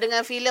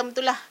 Dengan filem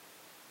tu lah.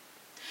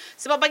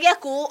 Sebab bagi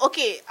aku,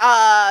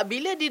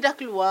 bila dia dah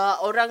keluar,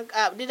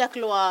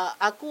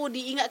 aku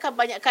diingatkan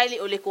banyak kali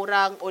oleh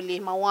korang,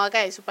 oleh Mawar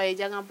kan, supaya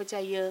jangan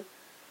percaya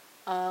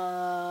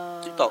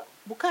TikTok.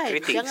 Bukan,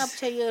 ratings. Jangan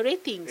percaya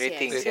ratings.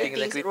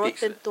 Ratings.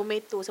 Rotten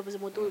Tomatoes apa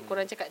semua tu,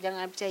 korang cakap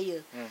jangan percaya.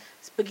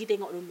 Pergi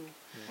tengok dulu.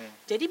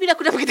 Jadi bila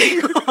aku dah pergi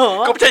tengok,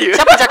 kau percaya?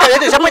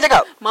 Siapa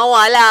cakap?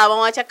 Mawar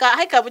cakap.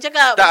 Haikal pun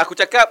cakap. Tak, aku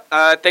cakap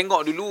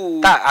tengok dulu.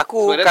 Tak,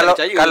 aku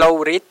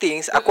kalau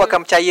ratings aku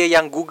akan percaya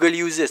yang Google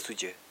users tu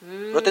je.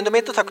 Rotten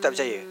Tomatoes aku tak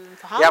percaya.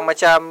 Yang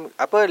macam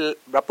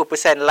berapa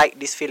persen like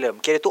this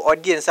film. Kira tu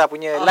audience lah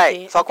punya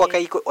like. So aku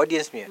akan ikut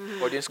audience punya.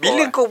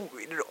 Bila kau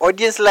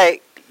audience like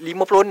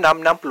 56,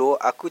 60,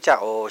 aku macam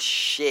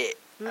shit.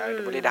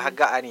 Dia boleh dah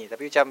agak ni.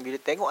 Tapi macam bila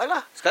tengok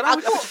lah. Sekarang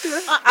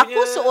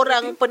aku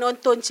seorang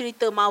penonton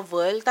cerita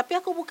Marvel. Tapi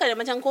aku bukan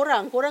macam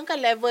korang. Korang kan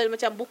level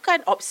macam bukan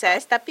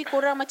obsessed. Tapi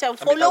korang macam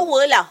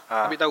follower lah.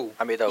 Ambil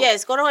tahu.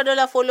 Yes, korang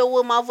adalah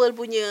follower Marvel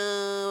punya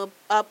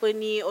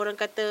orang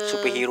kata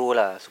superhero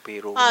lah.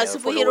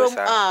 Superhero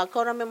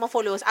korang memang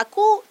followers.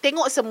 Aku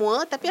tengok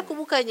semua. Tapi aku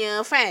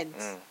bukannya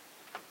fans.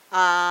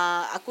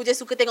 Aku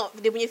just suka tengok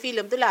dia punya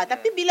filem tu lah.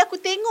 Tapi bila aku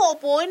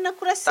tengok pun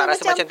aku rasa Tak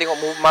rasa macam tengok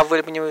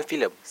Marvel punya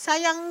filem.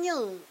 sayangnya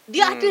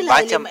dia adalah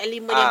macam,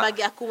 elemen yang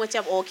bagi aku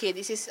macam okay,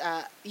 this is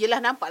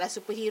yelah nampaklah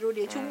superhero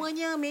dia.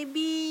 Cumanya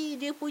maybe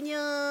dia punya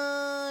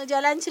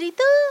jalan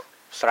cerita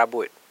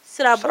Serabut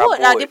serabut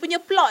lah. Dia punya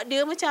plot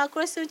dia macam aku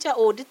rasa macam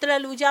dia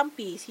terlalu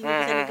jumpy sini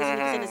ke sana ke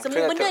sini ke sana.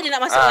 Semua benda dia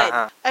nak masuk kan.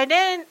 And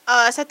then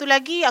satu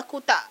lagi aku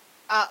tak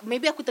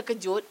maybe aku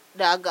terkejut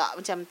dah agak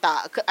macam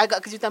agak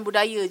kejutan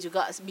budaya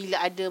juga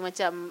bila ada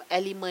macam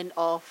element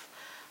of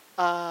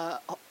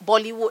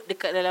Bollywood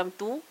dekat dalam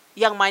tu,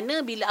 yang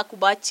mana bila aku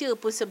baca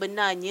pun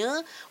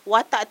sebenarnya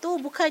watak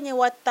tu bukannya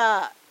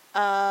watak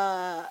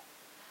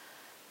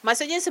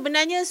maksudnya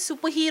sebenarnya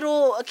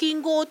superhero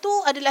Kingo tu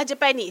adalah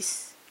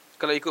Japanese.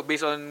 Kalau ikut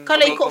based on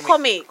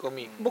komik.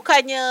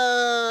 Bukannya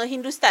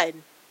Hindustan.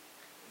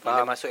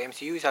 Bila masuk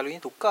MCU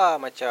selalunya tukar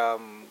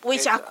macam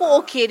Which aku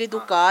okay dia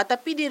tukar.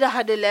 Tapi dia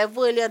dah ada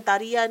level yang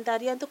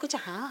tarian-tarian tu aku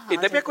macam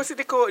tapi aku rasa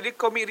dia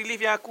comic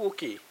relief yang aku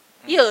okay.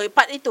 Ya,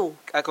 part itu.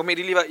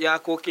 Comic relief yang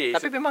aku okay.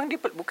 Tapi memang dia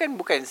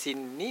bukan scene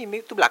ni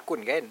tu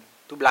berlakon kan.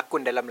 Tu berlakon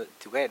dalam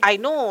tu kan. I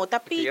know.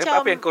 Tapi okay, macam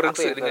apa yang kau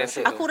rasa dengan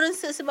scene tu? Aku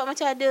rasa sebab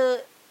macam ada,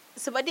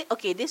 sebab dia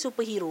okay, dia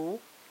superhero.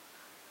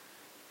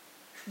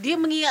 Dia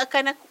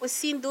mengingatkan aku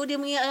scene tu, dia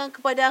mengingatkan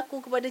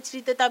kepada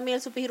cerita Tamil,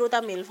 superhero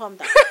Tamil, faham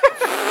tak?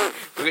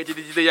 Bukan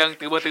cerita-cerita yang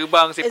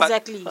terbang-terbang,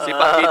 sepak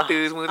kereta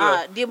semua tu.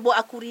 Dia buat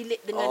aku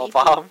relate dengan itu.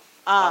 Faham.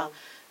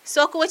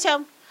 So aku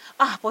macam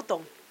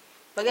potong.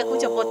 Bagi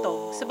aku macam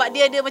potong. Sebab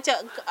dia ada macam,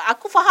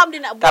 aku faham dia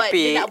nak buat,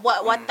 dia nak buat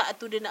watak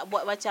tu, dia nak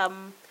buat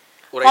macam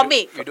orang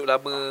komik. Hidup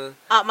lama.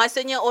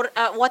 Maksudnya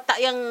watak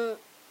yang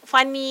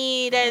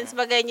funny dan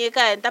sebagainya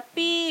kan.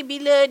 Tapi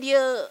bila dia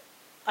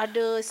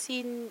ada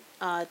scene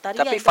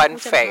tarian. Tapi fun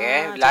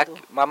fact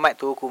Mamat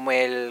tu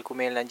Kumail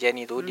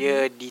Nanjiani tu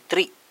dia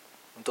di-trick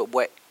untuk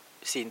buat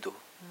scene tu.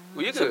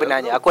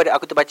 Sebenarnya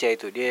aku terbaca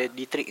itu. Dia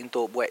di-trick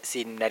untuk buat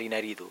scene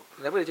nari-nari tu.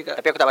 Kenapa dia cakap?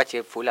 Tapi aku tak baca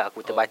full lah.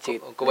 Aku terbaca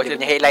kau baca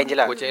punya headline je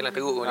lah. Kau baca headline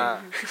teruk kau ni.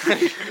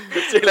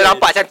 Kita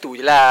nampak macam tu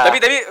je lah. Tapi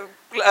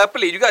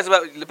pelik juga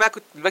sebab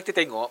lepas kita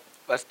tengok,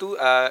 lepas tu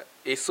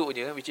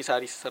esoknya which is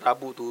hari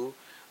Rabu tu,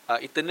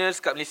 Eternals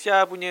kat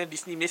Malaysia punya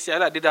Disney Malaysia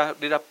lah, dia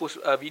dah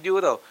post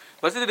video tau.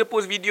 Lepas tu dia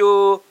post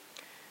video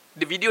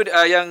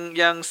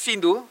yang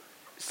scene tu,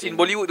 scene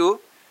Bollywood tu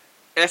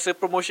as a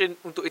promotion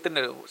untuk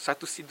Eternal.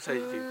 Satu scene tu saja.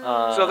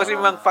 So aku rasa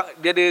memang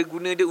dia ada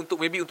guna dia untuk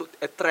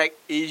attract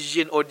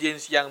Asian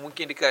audience yang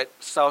mungkin dekat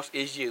South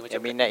Asia macam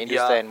minat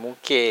Hindustan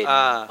mungkin.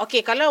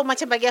 Okay, kalau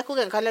macam bagi aku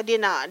kan, kalau dia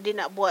nak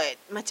buat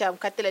macam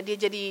katalah dia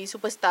jadi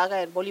superstar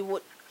kan,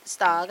 Bollywood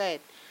star kan.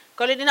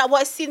 Kalau dia nak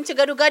buat scene macam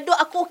gaduh-gaduh,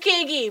 aku okey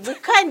lagi.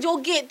 Bukan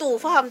joget tu,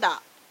 faham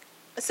tak?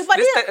 Sebab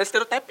dia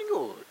stereotyping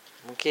tu.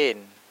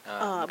 Mungkin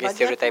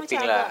stereotyping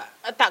lah.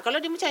 Tak,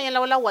 kalau dia macam yang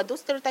lawan-lawan tu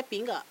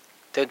stereotyping tak?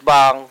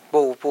 Terbang,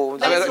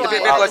 Tapi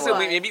aku rasa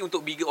maybe untuk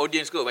bigger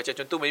audience kot. Macam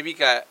contoh maybe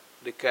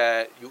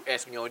dekat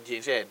US punya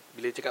audience kan.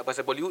 Bila cakap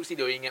pasal Bollywood,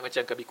 dia orang ingat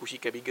macam Kabhi Khushi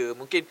Kabhie Gham.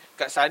 Mungkin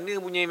kat sana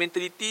punya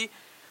mentality,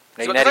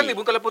 sebab kat sana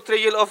pun kalau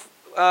portrayal of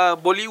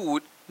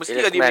Bollywood,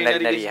 mestilah dia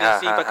menari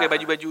pakai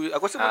baju-baju.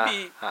 Aku rasa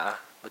maybe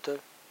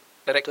betul.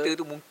 Director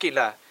tu mungkin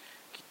lah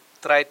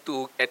try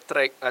to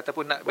attract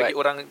ataupun nak bagi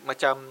orang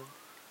macam,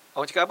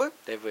 orang cakap apa?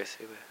 Diverse.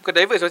 Bukan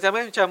diverse,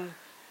 macam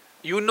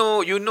you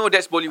know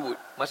that's Bollywood.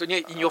 Maksudnya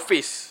in your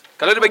face.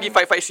 Kalau dia bagi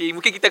fight scene,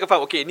 mungkin kita akan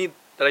faham, okay, ni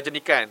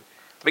Rajanikan.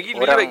 Bagi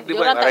orang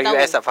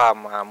US tak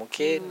faham.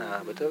 Mungkin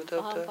betul.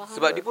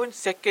 Sebab dia pun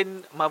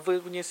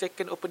Marvel punya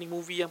second opening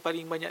movie yang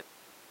paling banyak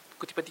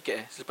kutipan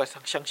tiket selepas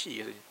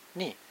Shang-Chi rasanya.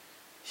 Ni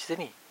cerita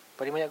ni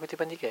paling banyak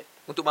kutipan tiket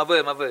untuk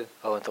Marvel.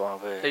 Oh, untuk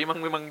Marvel. Tapi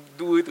memang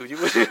dua tu je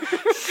pun.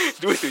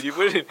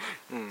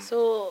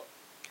 So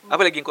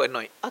apa lagi yang kau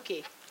annoyed? Okay.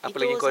 Apa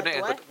lagi yang kau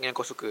annoyed yang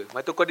kau suka?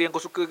 Macam kau ada yang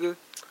kau suka ke?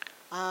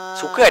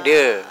 Suka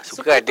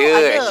ada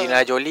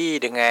Angelina Jolie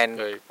dengan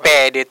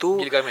pair dia tu.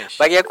 Gilgamesh.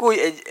 Bagi aku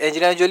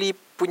Angelina Jolie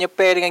punya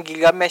pair dengan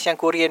Gilgamesh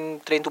yang Korean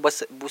Train to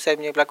Busan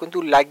punya pelakon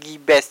tu lagi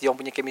best dia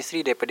orang punya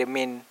chemistry daripada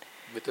main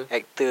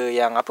aktor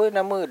yang apa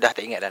nama dah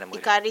tak ingat dah nama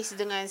Ikaris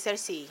dengan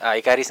Cersei.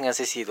 Ikaris dengan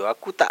Cersei tu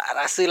aku tak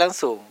rasa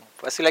langsung.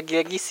 Lepas tu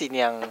lagi scene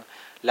yang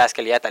last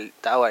kali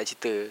tak awak nak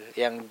cerita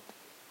yang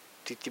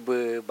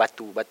tiba-tiba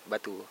batu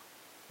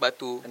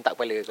hentak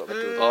kepala kat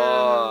batu.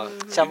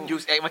 Macam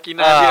use act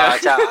makina dia.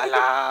 Macam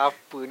alah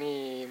apa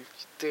ni,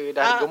 cerita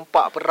dah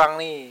gempak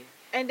perang ni.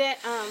 And then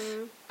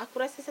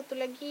aku rasa satu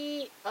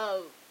lagi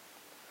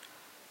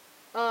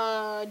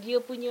dia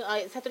punya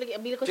satu lagi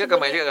bila kau cakap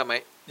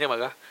ramai jangan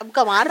marah.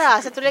 Bukan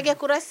marah. Satu lagi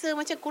aku rasa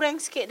macam kurang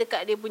sikit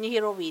dekat dia punya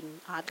heroine.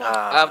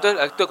 Betul,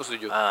 itu aku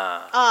setuju.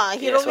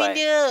 Heroine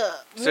dia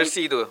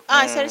Cersei tu.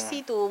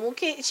 Cersei tu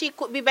mungkin she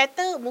could be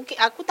better. Mungkin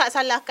aku tak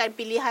salahkan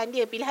pilihan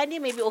dia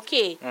maybe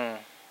okay.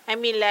 I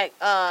mean like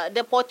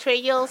the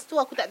portrayals tu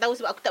aku tak tahu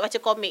sebab aku tak baca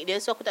komik dia,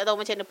 so aku tak tahu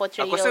macam mana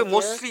portrayal dia. Aku rasa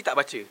mostly tak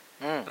baca.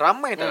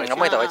 Ramai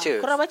tak baca.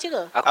 Korang baca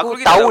ke? Aku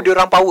tahu dia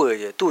orang power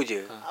je, tu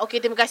je.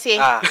 Okay, terima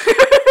kasih.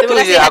 Terima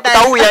kasih. Aku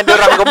tahu yang dia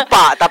orang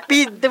gempak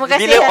tapi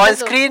bila on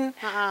screen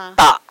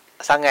tak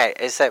sangat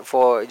except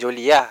for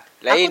Jolie lah.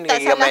 Lain aku tak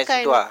lagi ramai salahkan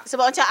situ lah.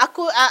 sebab macam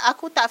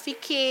aku tak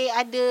fikir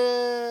ada,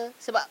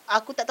 sebab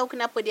aku tak tahu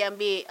kenapa dia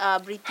ambil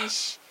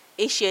British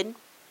Asian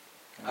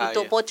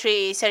untuk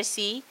portray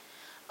Cersei.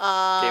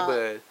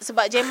 Cable.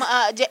 Sebab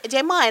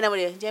Gemma nama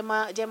dia.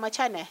 Gemma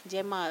Chan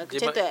Gemma.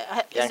 Macam tu.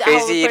 Yang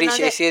Crazy Rich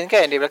Asian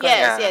kan dia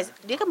belakang. Yes.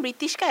 Dia kan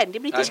British kan?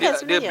 Dia British kan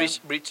sebenarnya. Dia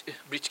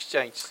British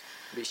Chinese.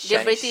 Dia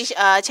British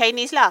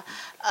Chinese lah.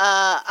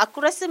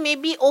 Aku rasa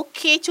maybe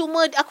okay,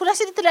 cuma aku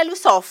rasa dia terlalu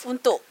soft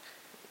untuk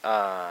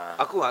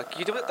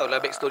Kita pun tahu lah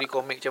backstory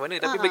komik macam mana.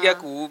 Tapi bagi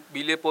aku,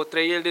 bila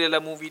portrayal dia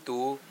dalam movie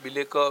tu,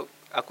 bila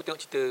aku tengok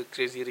cerita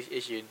Crazy Rich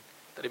Asian,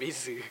 tak ada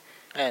beza.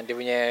 Dia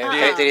punya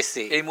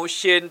karakteristik.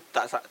 Emotion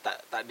tak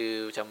ada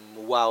macam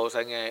wow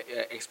sangat,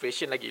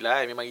 expression lagi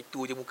lah. Memang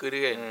itu je muka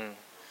dia kan.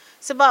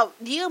 Sebab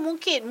dia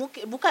mungkin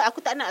bukan,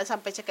 aku tak nak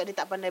sampai cakap dia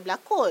tak pandai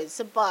berlakon,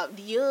 sebab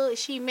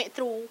she made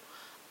through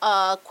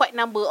quite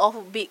number of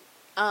big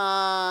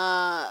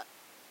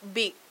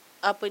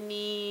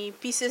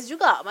pieces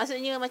juga.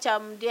 Maksudnya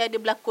macam dia ada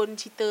berlakon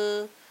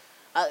cerita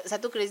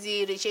satu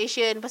Crazy Rich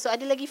Asian, lepas tu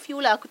ada lagi few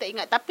lah aku tak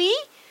ingat. Tapi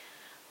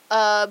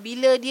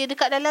bila dia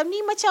dekat dalam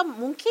ni macam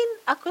mungkin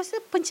aku rasa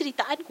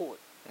penceritaan kot.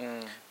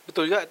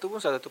 Betul juga, tu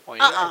pun salah satu point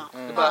kan.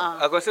 Sebab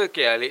aku rasa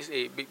let's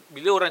say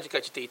bila orang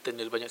cakap cerita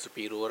Eternal banyak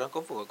superhero, orang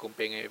confirm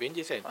compare dengan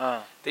Avengers kan.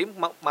 Tapi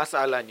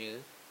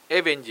masalahnya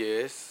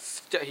Avengers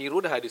sejak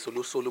hero dah ada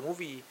solo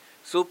movie.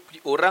 So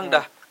orang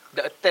dah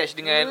attach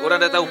dengan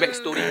orang dah tahu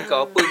backstory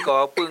kau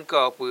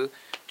apa.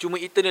 Cuma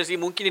Eternal ni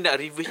mungkin dia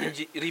nak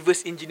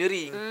reverse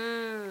engineering.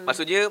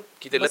 Maksudnya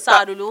kita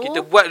besar letak dulu. Kita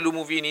buat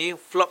dulu movie ni,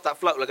 flop tak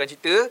flop lah kan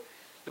cerita.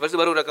 Lepas tu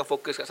baru dah akan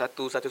fokus kat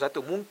satu.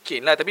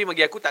 Mungkin lah, tapi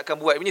bagi aku tak akan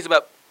buat ini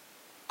sebab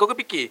kau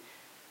fikir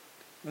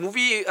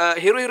movie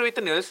hero-hero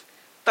Eternals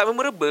tak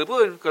memorable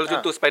pun. Kalau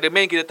contoh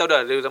Spider-Man kita tahu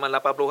dah dari zaman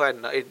 80-an,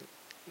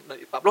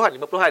 40-an,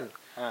 50-an.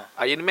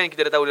 Iron Man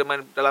kita dah tahu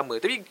dah lama.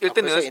 Tapi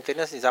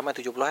Eternals zaman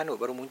 70-an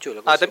baru muncul.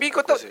 Tapi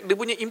kau tahu dia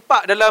punya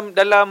impact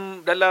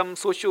dalam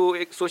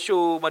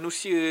sosio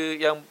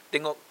manusia yang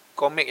tengok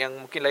komik yang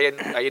mungkin layan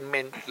Iron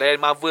Man,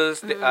 layan Marvel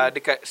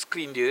dekat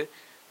screen dia.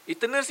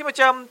 Eternals ni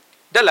macam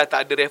dah lah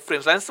tak ada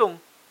reference langsung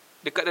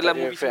dekat dalam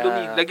movie sebelum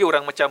ni. Lagi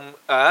orang macam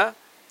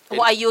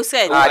Ayus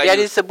kan. Dia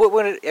ada sebut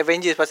pun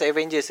Avengers, pasal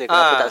Avengers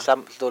kenapa tak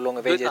tolong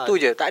Avengers tu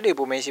je. Tak ada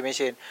pun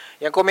mention.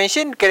 Yang kau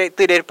mention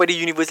karakter daripada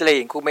universe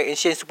lain. Kau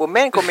mention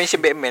Superman, kau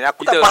mention Batman.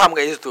 Aku tak faham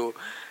kat situ.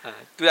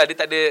 Tu lah, dia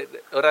tak ada,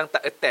 orang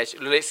tak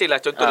attach. Let's say lah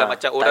contoh lah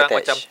macam orang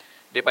attach. Macam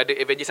daripada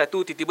Avengers 1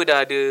 tiba-tiba dah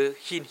ada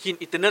hint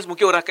Eternals,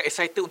 mungkin orang akan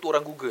excited untuk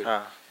orang Google.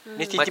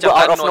 Ni tiba-tiba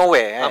out of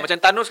nowhere. Macam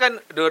Thanos kan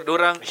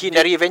orang hint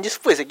dari Avengers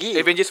first lagi.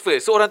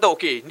 So orang tahu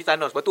ni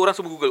Thanos. Lepas tu orang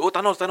semua Google,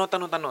 Thanos.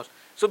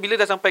 So bila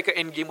dah sampai ke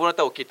Endgame, orang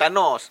tahu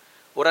Thanos.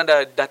 Orang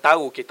dah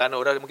tahu Thanos.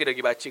 Orang mungkin dah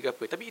pergi baca ke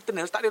apa. Tapi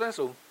Eternals tak ada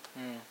langsung.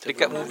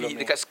 Dekat movie,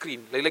 dekat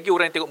screen. Lagi-lagi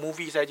orang yang tengok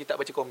movie saja, tak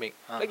baca komik.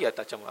 Lagi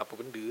tak macam apa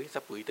benda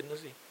siapa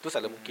Eternals ni. Tu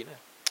salah mungkin lah.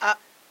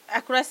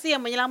 Aku rasa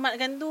yang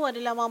menyelamatkan tu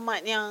adalah Mamat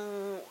yang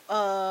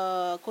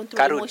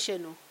control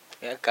emotion tu.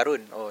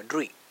 Karun.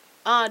 Druid.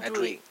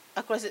 Druid.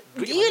 Aku rasa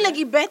dia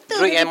lagi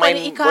better daripada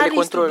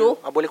Ikaris tu.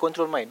 Boleh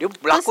control mind. Dia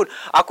berlakon.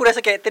 Aku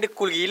rasa karakter dia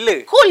cool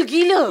gila. Cool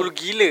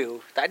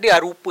gila. Tak ada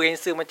rupa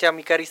handsome macam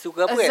Ikaris tu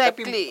ke apa kan.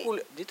 Tapi cool.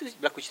 Dia tu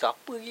berlakon cerita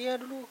apa dia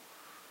dulu.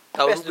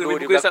 Tahu dulu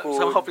dia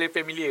somehow play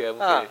familiar lah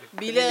mungkin.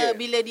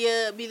 Bila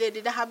dia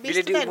dah habis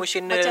bila tu dia kan.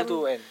 Emotional macam tu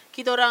kan.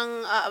 Kita orang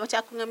macam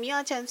aku dengan Mia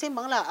macam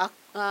sembang lah.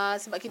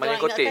 Sebab kita orang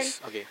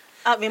ingatkan. Okay.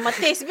 Memang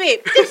taste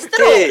babe.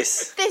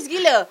 Taste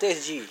gila.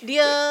 Taste G.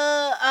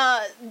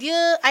 Dia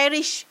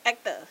Irish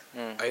actor.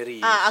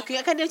 Irish. Aku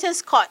ingatkan dia macam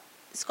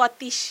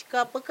Scottish ke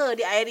apa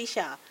ke, dia Irish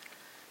lah.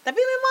 Tapi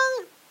memang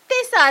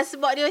taste lah,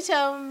 sebab dia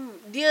macam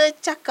dia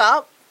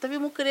cakap tapi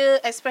muka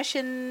dia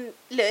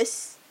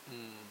expressionless.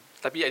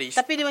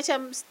 Tapi dia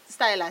macam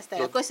style lah.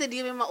 Aku rasa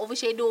dia memang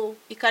overshadow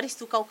Ikaris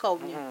tu kau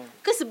punya.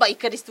 Ke sebab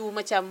Ikaris tu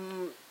macam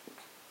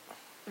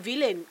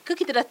villain? Ke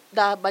kita dah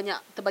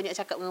terbanyak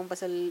cakap dengan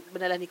pasal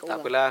benda lah ni kat orang?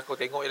 Tak apalah, kau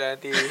tengok je lah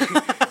nanti.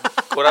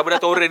 Korang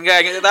pernah torrent kan?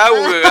 Ingat tak tahu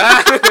ke?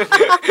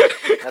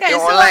 Nak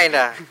tengok online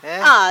dah.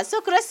 So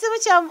aku rasa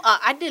macam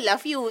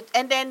adalah few.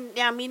 And then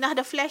yang Minah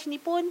the Flash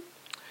ni pun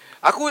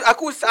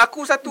Aku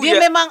satu dia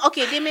memang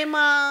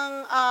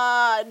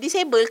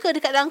disable ke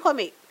dekat dalam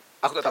komik?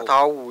 Aku tak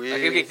tahu.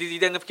 Okay,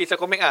 dia dengan kisah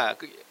komik lah.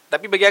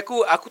 Tapi bagi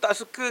aku tak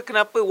suka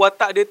kenapa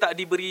watak dia tak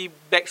diberi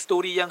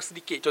backstory yang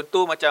sedikit.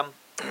 Contoh macam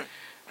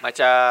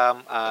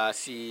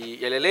si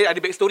Yalele ada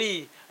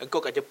backstory. Engkau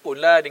kat Jepun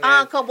lah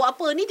dengan kau buat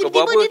apa ni,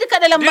 tiba-tiba dia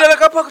dekat dalam dia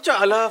dalam kapal. Aku cakap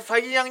alah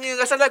sayangnya,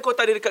 rasalah kau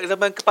tak ada dekat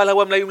zaman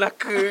kepahlawan Melayu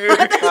Melaka.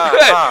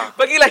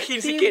 Bagilah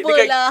hint sikit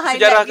dekat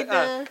sejarah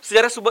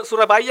sejarah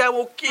Surabaya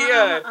okey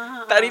kan.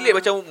 Tak relate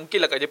macam mungkin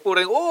lah kat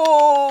Jepun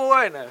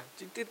orang kan.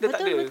 Cerita dia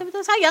tak ada.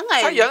 Betul sayang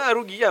kan. Sayang lah,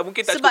 rugi lah.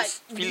 Mungkin tak cukup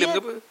filem ke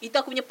apa. Itu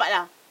aku punya part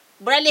lah.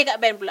 Beralih kat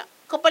band pula.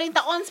 Kau paling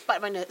tak on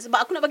part mana?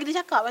 Sebab aku nak bagi dia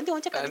cakap. Nanti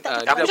orang cakap dia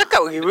tak cakap. Aku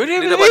cakap lagi.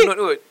 Dia dapat note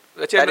kot.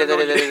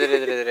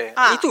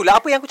 Itulah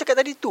apa yang aku cakap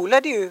tadi.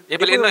 Itulah dia. Yang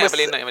paling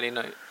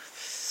annoyed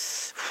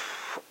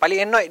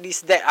Paling annoyed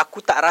is that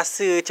aku tak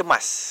rasa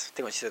cemas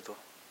tengok cerita tu.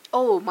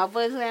 Oh,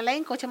 Marvel yang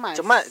lain kau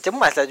cemas?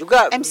 Cemas lah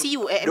juga.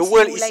 MCU The MCU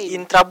world is lain.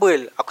 in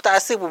trouble. Aku tak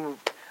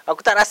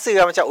rasa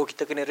lah macam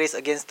kita kena race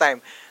against time.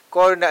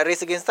 Kau nak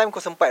race against time,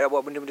 kau sempat nak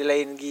buat benda-benda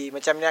lain lagi.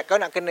 Macam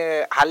kau nak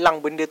kena halang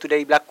benda tu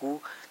dari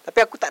berlaku. Tapi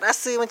aku tak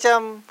rasa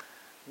macam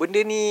benda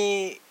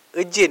ni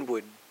urgent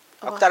pun.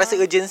 Aku tak rasa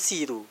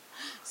urgency tu.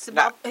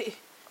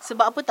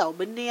 Sebab apa tahu,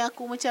 benda yang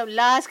aku macam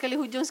last kali,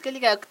 hujung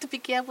sekali kan, aku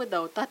terfikir apa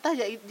tahu, Tata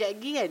sekejap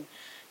lagi kan,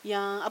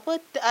 yang apa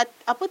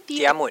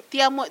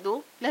Tiamut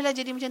tu lah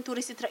jadi macam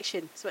tourist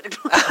attraction sebab dia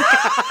keluar.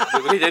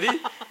 Dia boleh jadi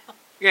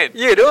kan?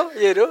 Ya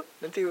tu.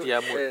 Nanti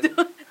Tiamut.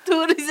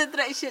 Tourist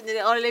attraction,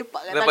 jadi orang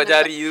lepak kat nampak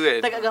jari tu kan.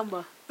 tak kat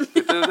gambar.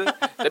 Betul.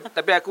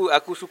 Tapi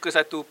aku suka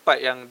satu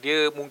part yang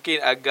dia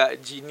mungkin agak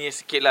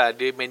genius sikit lah.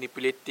 Dia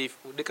manipulatif.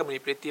 Dia kan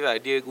manipulatif lah.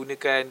 Dia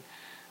gunakan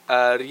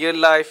real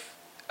life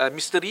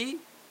mystery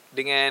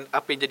dengan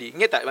apa yang jadi.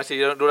 Ingat tak masa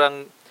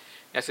diorang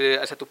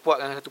satu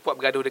puak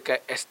bergaduh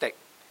dekat Aztec.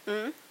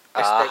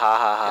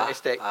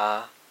 Aztec.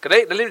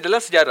 Kerana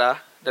dalam sejarah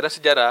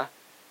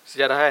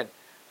kan.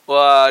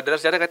 Dalam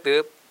sejarah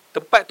kata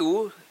tempat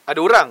tu ada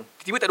orang,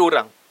 tiba-tiba tak ada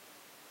orang.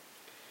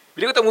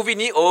 Bila kau tengok movie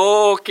ni,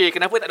 okey,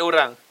 kenapa tak ada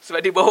orang? Sebab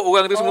dia bawa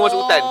orang tu semua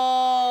masuk hutan.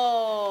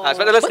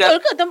 Sebab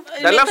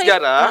dalam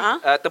sejarah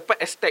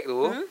tempat Aztec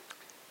tu,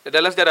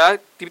 dalam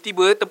sejarah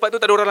tiba-tiba tempat tu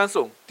tak ada orang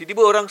langsung.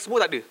 Tiba-tiba orang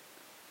semua tak ada.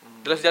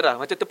 Dalam sejarah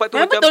macam tempat tu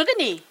memang macam betul ke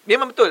ni?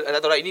 Memang betul.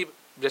 Tak tahu lah, ini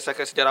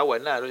berdasarkan sejarawan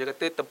lah. Dia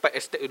kata tempat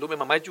Aztec dulu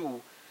memang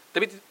maju.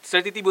 Tapi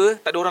secara tiba-tiba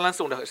tak ada orang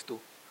langsung dah kat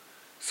situ.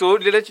 So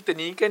dalam cerita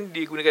ni kan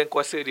dia gunakan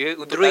kuasa dia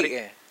untuk Druid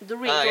tarik.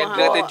 Druid Yang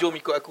dia kata jom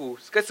ikut aku.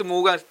 Sekarang semua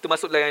orang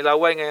termasuk yang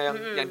lawan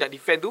yang nak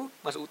defend tu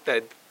masuk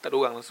hutan. Tak ada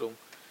orang langsung.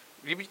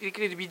 Dia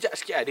kira dia bijak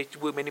sikit lah. Dia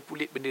cuba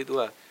manipulate benda tu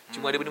lah.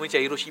 Cuma ada benda macam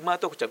Hiroshima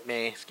tu aku macam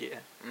meh sikit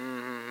lah.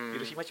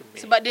 Hiroshima macam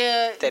meh. Sebab dia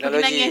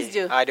teknologi nangis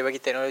je. Dia bagi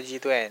teknologi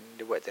tu kan.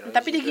 Dia buat teknologi.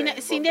 Tapi dia gina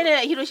scene dia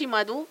ada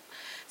Hiroshima tu.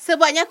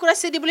 Sebabnya aku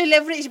rasa dia boleh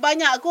leverage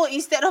banyak kot.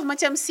 Instead of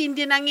macam scene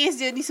dia nangis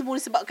je, ni semua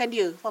disebabkan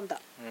dia. Faham tak?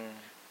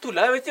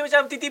 Itulah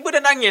macam tiba-tiba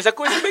dah nangis.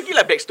 Aku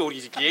bagilah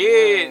backstory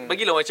sikit.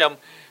 Bagilah macam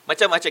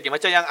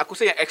yang aku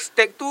rasa yang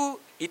Aztec tu,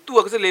 itu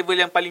aku rasa level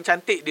yang paling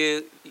cantik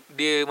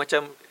dia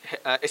macam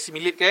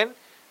assimilate kan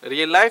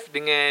real life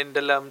dengan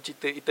dalam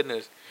cerita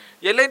Eternals.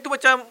 Yang lain tu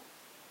macam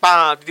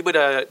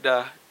tiba-tiba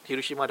dah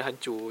Hiroshima dah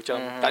hancur. Macam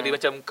tak ada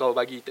macam kau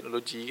bagi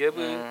teknologi ke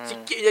apa.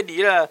 Sikit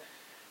jadilah.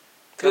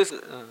 Terus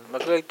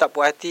aku tak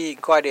puas hati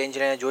kau ada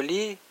Angelina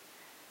Jolie.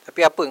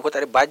 Tapi apa, kau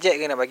tak ada bajet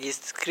ke nak bagi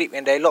skrip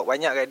yang dialog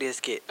banyak kat dia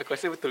sikit? Aku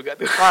rasa betul kat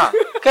tu.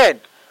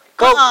 Kan?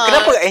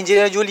 Kenapa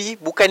Angelina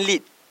Jolie bukan lead?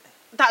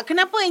 Tak,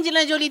 kenapa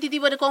Angelina Jolie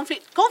tiba-tiba ada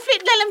konflik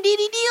dalam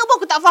diri dia pun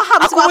aku tak faham.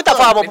 Aku pun tak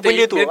faham apa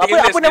benda tu.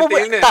 Apa nama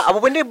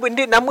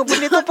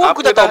benda tu pun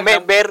aku tak tahu.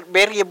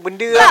 Barrier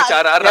benda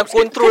yang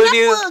kontrol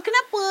dia.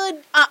 Kenapa?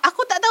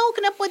 Aku tak tahu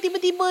kenapa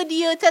tiba-tiba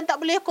dia tak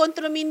boleh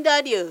kontrol minda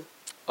dia.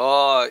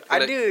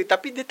 Ada,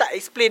 tapi dia tak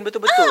explain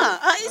betul-betul.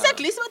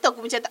 Exactly. Sebab tu aku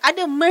macam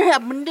ada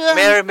benda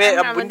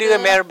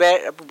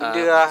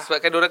sebab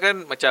kan diorang kan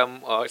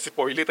macam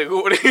spoiler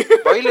teruk ni.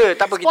 Spoiler,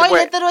 tak apa kita buat.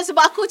 Spoiler terus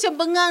sebab aku macam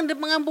bengang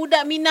dengan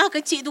budak Minah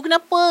kecil tu.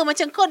 Kenapa?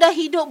 Macam kau dah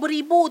hidup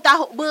beribu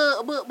tahun,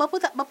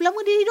 berapa lama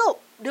dia hidup?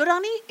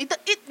 Diorang ni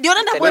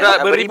diorang dah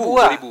beribu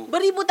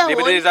tahun.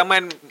 Daripada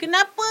zaman,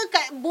 kenapa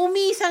kat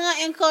bumi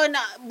sangat yang kau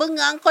nak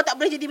bengang, kau tak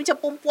boleh jadi macam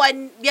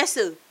perempuan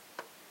biasa?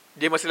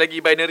 Dia masih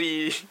lagi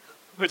binary.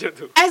 Macam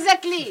tu.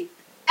 Exactly.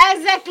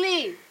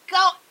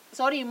 Kau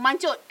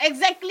mancut.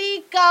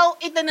 Exactly kau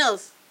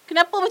Eternals.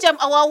 Kenapa macam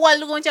awal-awal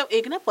tu kau macam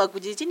kenapa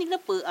aku jadi macam ni,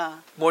 kenapa?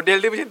 Model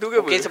dia macam tu ke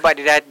apa? Mungkin sebab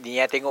dia dah ni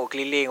tengok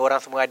keliling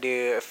orang semua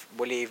ada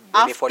boleh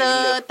fall in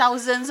love. After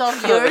thousands of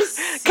years.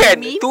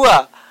 Kan? Tu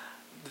lah.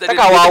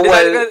 Takkan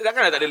awal-awal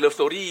takkan tak ada love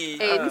story.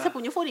 Ni siapa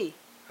punya phone ni?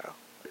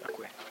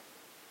 Aku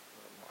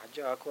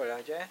ajar aku lah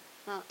ajar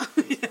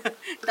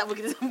Tak apa,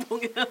 kita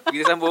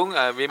sambung.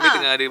 Member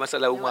tengah ada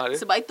masalah rumah dia.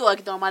 Sebab itu lah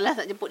kita orang malas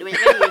nak jemput dia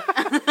banyak kali.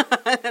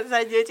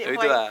 Saja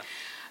checkpoint. Itulah.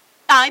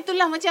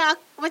 Itulah macam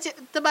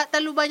sebab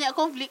terlalu banyak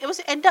konflik.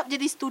 Lepas tu end up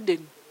jadi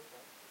student.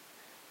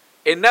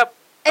 End up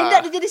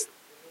dia jadi.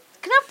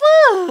 Kenapa?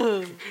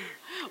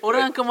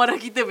 Orang akan marah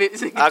kita, babe.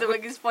 So kita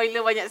bagi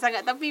spoiler banyak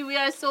sangat. Tapi we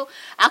are so,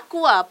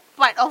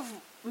 part of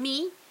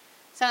me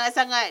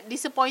sangat-sangat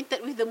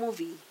disappointed with the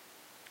movie.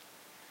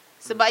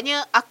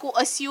 Sebabnya aku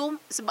assume,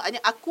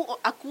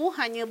 aku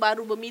hanya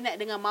baru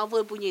berminat dengan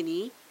Marvel punya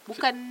ni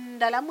bukan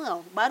dah lama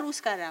tau. Baru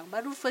sekarang,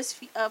 baru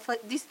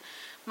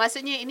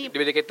maksudnya ini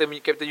dia kata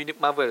Captain Unit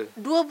Marvel.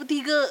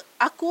 2-3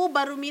 aku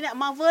baru minat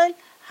Marvel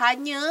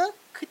hanya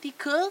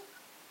ketika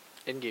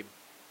Endgame.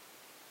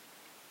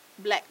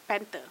 Black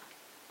Panther.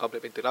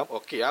 Black Panther lah.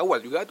 Okey, awal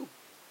juga tu.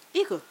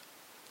 Iya ke?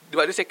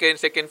 Sebab dia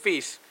second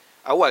phase.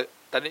 Awal.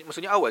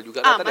 Maksudnya awal juga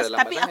lah.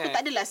 Tapi aku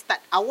tak adalah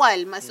start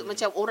awal. Maksud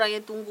macam orang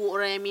yang tunggu,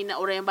 orang yang minat,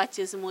 orang yang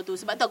baca semua tu.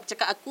 Sebab tu aku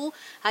cakap aku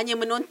hanya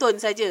menonton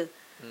saja.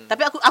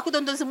 Tapi aku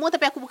tonton semua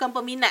tapi aku bukan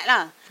peminat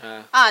lah.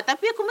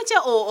 Tapi aku macam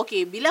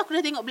okay, bila aku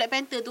dah tengok Black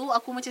Panther tu,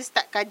 aku macam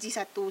start kaji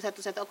satu.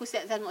 Aku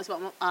start tengok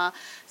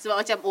sebab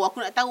macam aku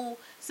nak tahu,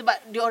 sebab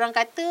dia orang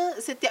kata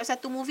setiap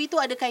satu movie tu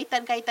ada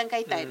kaitan.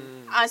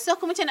 So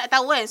aku macam nak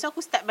tahu kan. So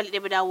aku start balik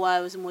daripada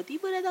awal semua.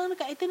 Tiba datang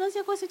dekat Eternals,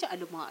 aku rasa macam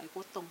alamak,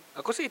 potong.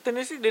 Aku rasa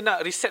Eternals ni dia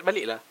nak reset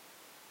balik lah.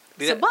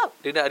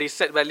 Dia nak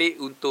reset balik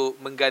untuk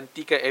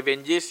menggantikan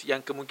Avengers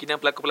yang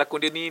kemungkinan pelakon-pelakon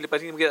dia ni lepas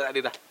ni mungkin tak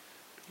ada dah.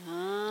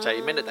 Macam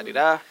Iron Man dah tak ada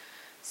dah.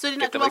 So dia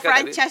nak keluar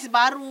franchise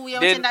baru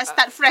yang macam nak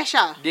start fresh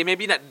lah. Dia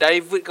maybe nak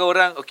divert ke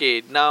orang.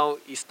 Okay, now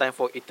it's time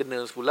for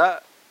Eternals pula.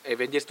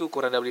 Avengers tu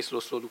korang dah boleh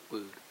slow-slow lupa.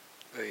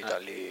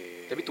 Tak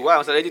boleh. Tapi tu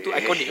lah masalah dia tu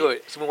ikonik kot.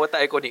 Semua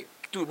watak ikonik.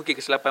 Tu mungkin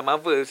kesilapan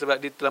Marvel sebab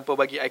dia terlampau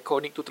bagi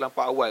ikonik tu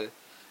terlampau awal.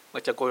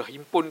 Macam kau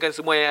himpunkan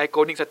semua yang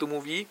ikonik satu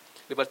movie,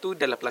 lepas tu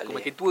dah lah pelakon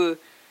makin tua.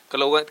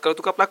 Kalau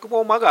tukar pelakon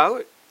pun orang marah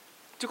kot.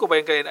 Cuba kau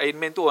bayangkan Iron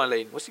Man tu orang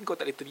lain. Mesti kau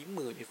tak boleh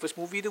terima ni. First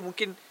movie tu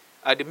mungkin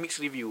ada mixed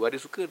review. Ada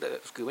suka,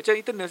 tak suka. Macam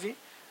Eternals ni.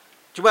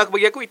 Cuma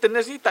bagi aku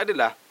Eternals ni tak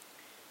adalah.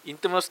 In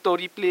terms of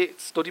story play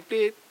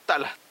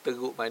taklah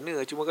teruk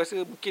mana. Cuma rasa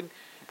mungkin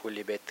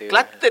boleh better.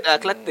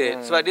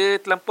 Cluttered. Sebab dia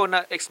terlampau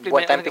nak explain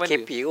buat time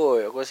PKP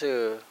kot. Aku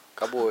rasa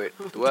kabut.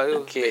 Tu lah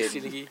tu. Okay.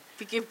 Lagi.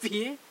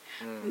 PKP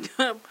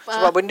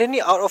Sebab benda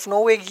ni out of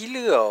nowhere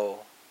gila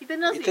tau.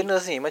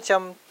 Eternals ni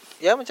macam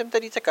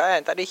tadi cakap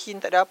kan, tak ada hint,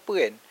 tak ada apa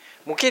kan.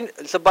 Mungkin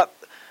sebab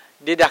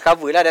dia dah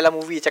cover lah dalam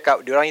movie,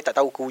 cakap diorang ni tak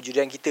tahu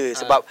kewujudan kita.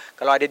 Sebab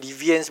kalau ada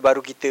deviance baru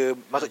kita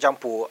masuk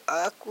campur.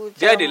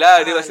 Dia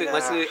adalah dia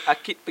masa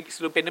Akid pergi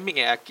sebelum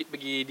pandemik Akid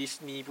pergi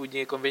Disney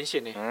punya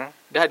convention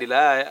dah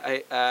adalah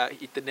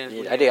Eternal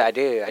punya.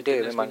 Ada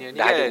memang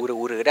dah ada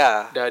ura-ura dah.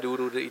 Dah ada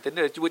ura-ura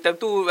Eternal. Cuba time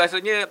tu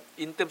rasanya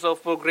in terms of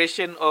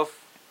progression of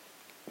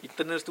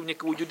Eternals tu punya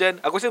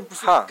kewujudan, aku rasa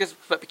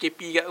sebab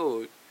PKP kat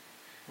kot.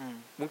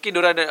 Mungkin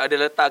diorang ada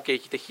letak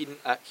kita hint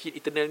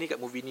Eternal ni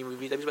kat movie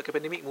tapi sebab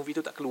pandemik movie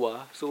tu tak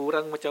keluar. So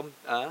orang macam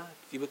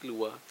tiba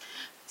keluar.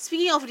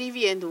 Speaking of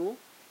Deviant tu,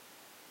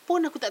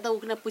 pun aku tak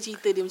tahu kenapa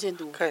cerita dia macam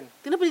tu. Kan?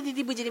 Kenapa dia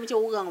tiba-tiba jadi macam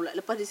orang pula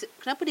lepas dia,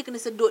 kenapa dia kena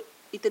sedut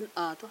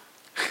tu.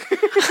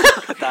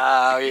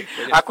 Tak.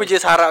 Aku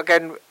just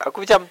harapkan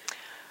aku macam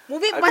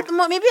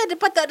maybe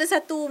patut ada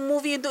satu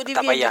movie untuk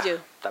Deviant je.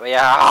 Tak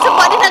payah.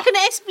 Sebab dia nak kena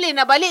explain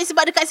lah balik.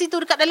 Sebab dekat situ,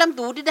 dekat dalam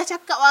tu, dia dah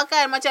cakap lah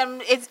kan.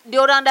 Macam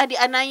diorang dah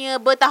dianiaya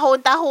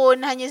bertahun-tahun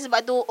hanya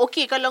sebab tu.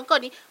 Okay, kalau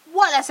kau ni,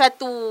 buatlah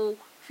satu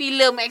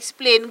filem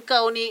explain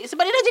kau ni.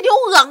 Sebab dia dah jadi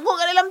orang pun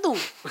kat dalam tu.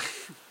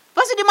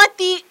 Lepas tu dia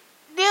mati,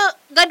 dia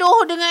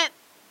gaduh dengan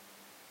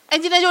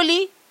Angelina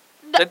Jolie.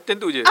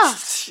 Tentu je.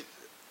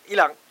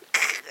 Hilang.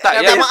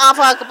 Minta maaf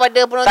lah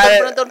kepada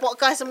penonton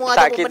podcast semua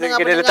ataupun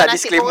pendengar-pendengar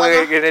nasib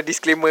orang. Kena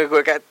disclaimer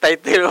kot kat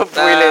title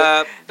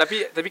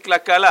tapi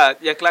kelakar lah.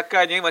 Yang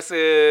kelakarnya masa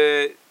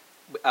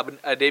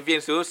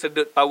Deviant tu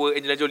sedut power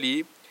Angelina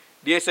Jolie,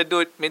 dia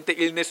sedut mental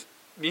illness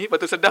ni,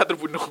 lepas tu sedar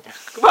terbunuh.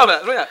 Kau faham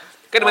tak sebenarnya?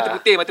 Kan mata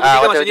putih kan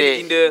maksudnya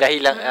dia dah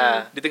hilang.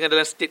 Dia tengah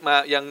dalam state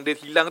yang dia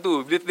hilang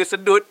tu. Bila dia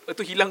sedut, lepas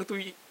tu hilang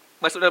tu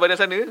masuk dalam badan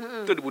sana,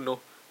 tu dia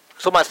bunuh.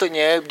 So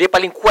maksudnya dia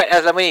paling kuat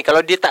lah selama ni.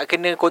 Kalau dia tak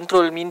kena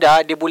kontrol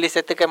minda, dia boleh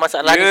settlekan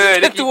masalah ni.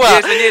 Dia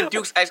sebenarnya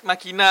Deus Ex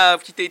Machina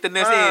cerita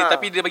Eternals ni.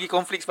 Tapi dia bagi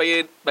konflik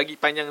supaya bagi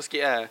panjang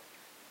sikit lah.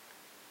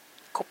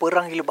 Kau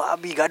perang gila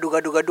babi, gaduh.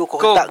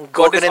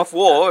 Kau kena of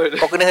war.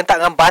 Kau kena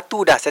hentak dengan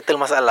batu dah settle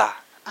masalah.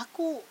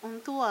 Aku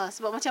tu lah.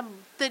 Sebab macam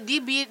dia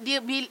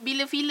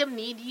bila filem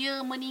ni,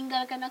 dia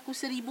meninggalkan aku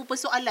 1000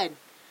 persoalan.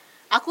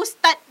 Aku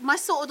start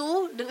masuk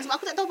tu sebab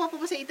aku tak tahu apa-apa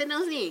pasal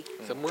Eternals ni.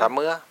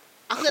 Sama lah.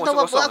 Aku tak tahu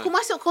apa-apa. Aku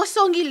masuk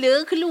kosong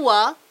gila,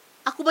 keluar,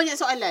 aku banyak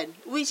soalan.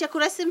 Which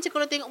aku rasa macam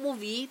kalau tengok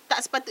movie,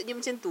 tak sepatutnya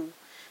macam tu.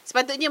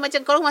 Sepatutnya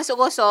macam kalau masuk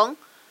kosong,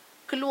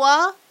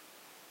 keluar,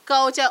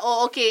 kau macam,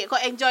 okay, kau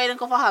enjoy dan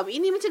kau faham.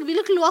 Ini macam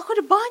bila keluar, aku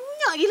ada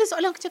banyak gila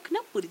soalan. Aku macam,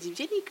 kenapa dia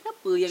macam ni?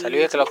 Kenapa yang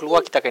selalunya kalau keluar,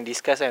 kita akan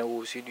discuss kan,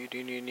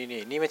 ni.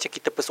 Ni macam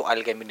kita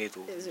persoalkan benda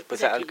tu.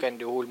 Persoalkan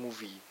the whole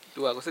movie. Tu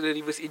lah, aku rasa dia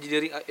reverse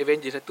engineering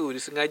Avengers satu. Dia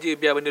sengaja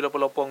biar benda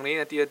lopong-lopong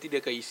ni, nanti dia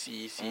akan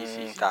isi.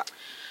 Tak.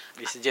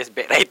 It's just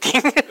bad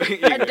writing.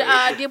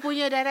 Dia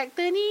punya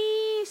director ni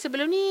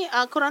sebelum ni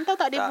korang tahu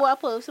tak dia buat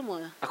apa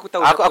semua? Aku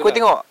tahu.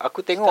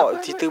 Aku tengok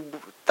cerita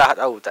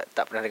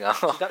tak pernah dengar.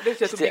 Tak, dia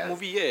satu big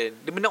movie kan.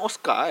 Dia menang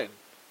Oscar kan.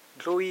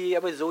 Chloe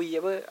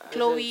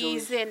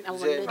Zen.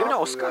 Dia menang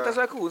Oscar tak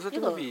salah aku satu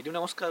movie. Dia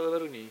menang Oscar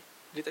baru ni.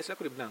 Dia tak salah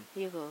aku dia menang.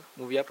 Ya ke?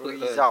 Movie apa?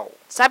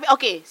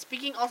 Okay,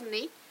 speaking of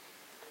ni,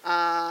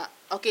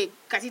 okay,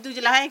 kat situ je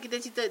lah kita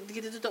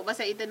tutup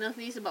pasal Eternals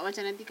ni sebab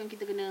macam nanti kan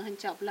kita kena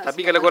hencap pula.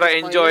 Tapi kalau korang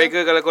enjoy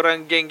ke, kalau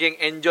korang geng-geng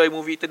enjoy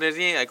movie Eternals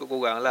ni, ikut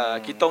korang lah.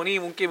 Kitong ni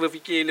mungkin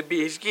berfikir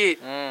lebih sikit.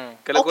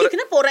 Kalau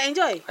kenapa orang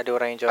enjoy? Ada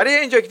orang enjoy. Ada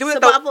yang enjoy. Kita pun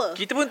sebab tahu, apa?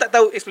 Kita pun tak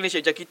tahu explanation.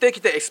 Macam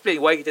kita explain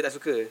why kita tak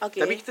suka.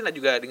 Tapi kita nak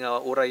juga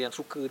dengar orang yang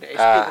suka nak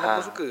explain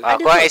kenapa suka.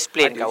 Korang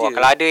explain kat bawah.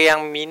 Kalau ada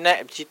yang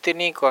minat cerita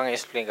ni, korang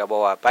explain kat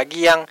bawah.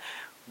 Bagi yang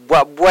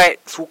buat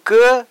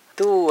suka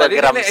tu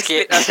geram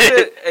sikit.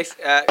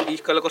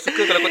 Kalau kau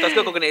suka, kalau kau tak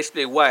suka, kau kena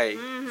explain why.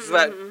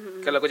 Sebab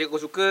Kalau kau cakap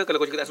kau suka, kalau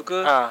kau cakap tak suka,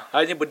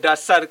 hanya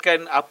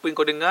berdasarkan apa yang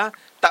kau dengar,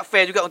 tak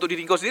fair juga untuk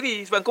diri kau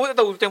sendiri. Sebab kau tak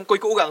tahu macam kau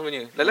ikut orang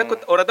sebenarnya. Kau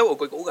orang tahu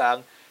kau ikut orang.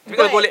 Tapi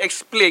kalau kau boleh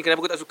explain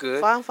kenapa kau tak suka,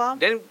 faham.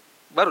 then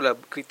barulah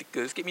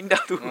critical sikit minda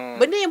tu.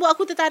 Benda yang buat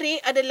aku tertarik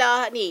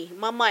adalah ni,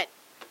 Mamat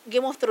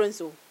Game of Thrones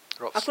tu.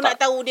 Aku nak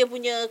tahu dia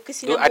punya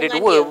kesinambungan dia.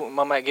 Ada dua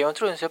Mamat Game of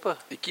Thrones, siapa?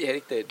 Kit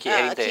Harington. Kit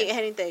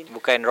Harington.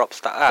 Bukan Robb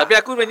Stark lah. Tapi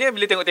aku sebenarnya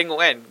bila tengok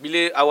kan,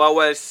 bila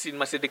awal-awal scene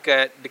masa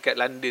dekat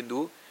London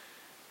tu,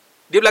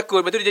 dia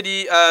berlakon, lepas tu dia jadi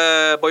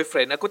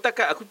boyfriend.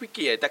 Aku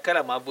fikir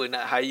takkanlah Marvel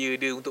nak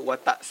hire dia untuk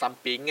watak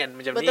sampingan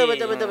macam betul,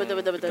 ni.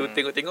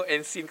 Betul. Tengok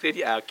end scene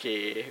credit.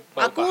 Okay.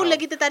 Aku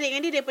lagi tertarik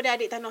dengan dia daripada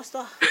adik Thanos tu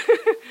lah.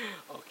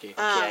 Okay,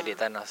 adik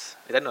Thanos.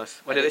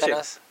 Mana direction?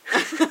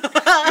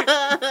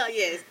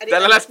 Yes.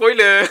 Dah lah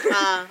spoiler.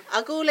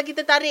 Aku lagi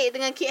tertarik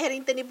dengan Kit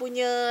Harington ni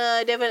punya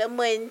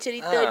development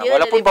cerita dia.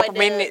 Walaupun berapa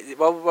minit,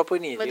 berapa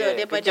ni. Betul,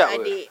 daripada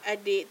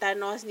adik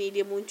Thanos ni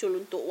dia muncul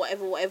untuk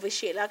whatever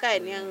shit lah kan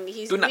yang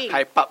he's tu doing.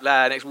 Nak hype up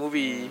lah next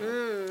movie.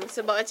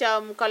 Sebab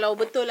macam kalau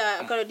betul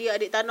lah, kalau dia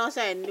adik Thanos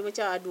kan, dia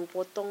macam aduh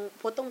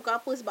potong bukan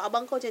apa sebab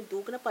abang kau macam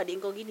tu, kenapa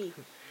adik kau gini?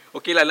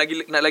 Okey lah,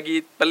 nak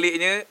lagi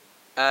peliknya,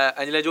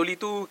 Angelina Jolie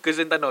tu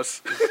cousin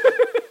Thanos.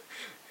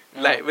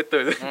 Like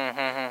betul.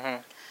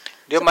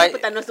 Dia kenapa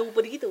Thanos tu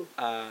rupa dia gitu?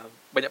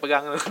 Banyak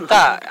perang.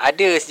 Tak,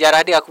 ada sejarah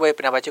dia. Aku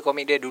pernah baca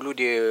komik dia. Dulu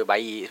dia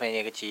baik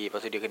sebenarnya kecil.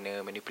 Lepas tu dia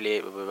kena manipulate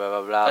bla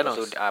bla bla.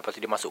 Lepas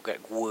tu dia masuk kat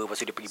gua. Lepas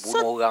tu dia pergi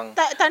bunuh orang.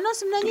 Thanos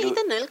sebenarnya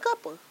Eternal ke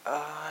apa?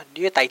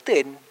 Dia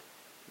Titan.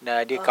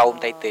 Dia kaum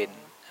Titan.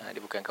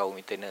 Dia bukan kaum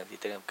Eternal.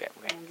 Eternal bukan.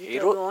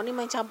 Hero ni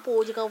main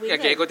campur je kahwin.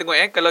 Okay, kau tengok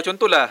kalau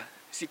contohlah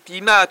si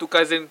Tina tu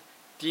cousin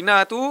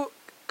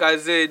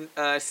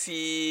si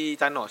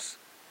Thanos.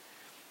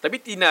 Tapi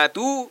Tina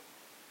tu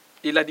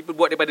ialah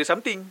diperbuat daripada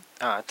something.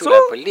 Tu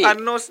dah pelik.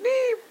 Thanos ni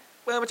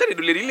macam mana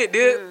boleh relate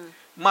dia?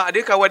 Mak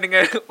dia kawan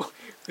dengan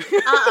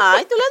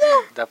itulah tu.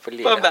 Dah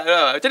pelik. Faham tak?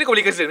 Macam mana kau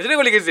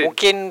boleh cousin?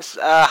 Mungkin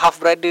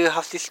half brother,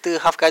 half sister,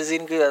 half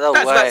cousin ke tak tahu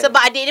kan. Sebab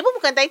adik dia pun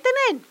bukan Titan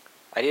kan?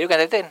 Adik dia bukan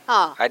Titan.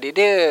 Adik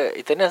dia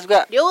Eternals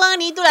juga. Dia orang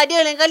ni itulah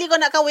dia. Lain kali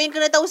kau nak kahwin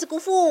kena tahu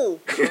sekufu.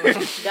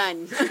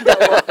 Dan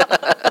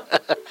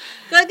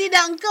kalau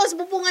tidak engkau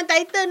sepupu dengan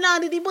Titan lah.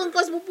 Tiba-tiba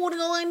engkau sepupu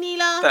dengan orang ni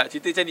lah. Tak,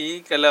 cerita macam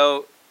ni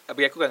kalau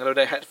bagi aku kan, kalau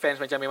dah hard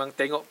fans macam memang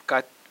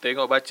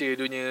tengok baca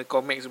dunia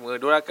komik semua,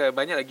 diorang akan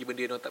banyak lagi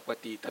benda yang tak puas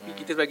hati. Tapi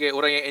kita sebagai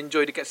orang yang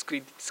enjoy dekat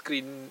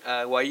screen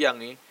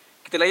wayang ni,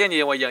 kita layan je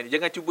yang wayang ni.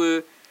 Jangan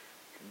cuba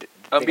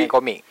ambil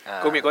komik.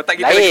 Komik kau tak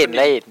kita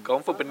lain.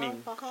 Confirm pening.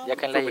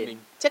 Jangan lain.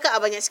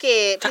 Cakap banyak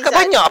sikit. Cakap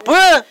banyak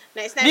apa?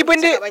 Next ni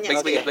benda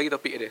bagi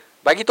topik dia.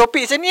 Bagi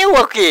topik sini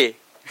okey.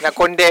 Nak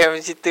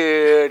condemn cerita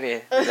ni.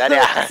 Tak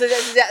ada.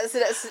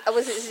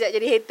 Sejak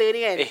jadi hater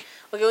ni kan.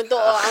 Okey, untuk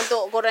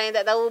korang yang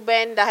tak tahu,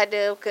 Ben dah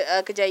ada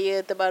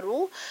kejaya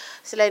terbaru.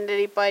 Selain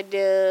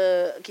daripada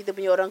kita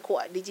punya orang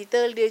kuat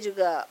digital, dia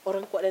juga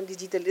orang kuat dan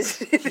digital dia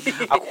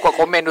sendiri. Aku kuat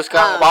komen tu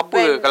sekarang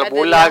apa-apa. Kalau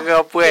bola ke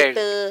apa kan.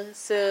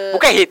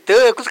 Bukan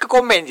hater, aku suka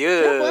komen je.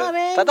 Kenapa,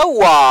 Ben? Tak tahu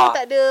lah.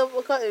 Tak ada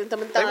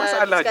mentang-mentang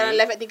sekarang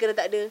live at 3 dah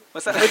tak ada.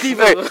 Masalah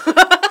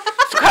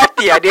suka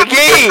hati ada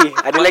lagi.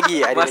 Ada lagi.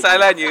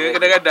 Masalahnya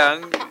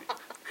kadang-kadang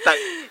tak.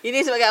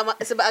 Ini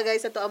sebagai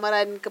satu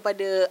amaran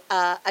kepada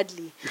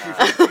Adli.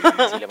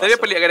 Tapi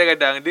pelik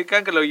kadang-kadang dia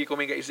kan kalau pergi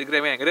komen kat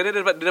Instagram kan,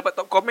 kadang-kadang dia dapat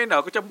top komen tau.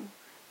 Aku macam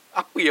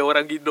apa ya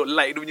orang dok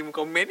like dia punya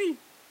komen ni.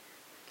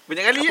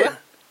 Banyak kali je.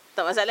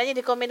 Tak, masalahnya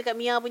dia komen dekat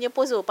Mia punya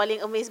post tu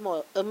paling amaze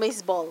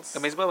balls.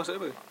 Amaze balls maksud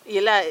apa?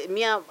 Yelah,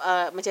 Mia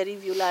macam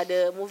review lah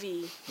ada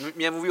movie.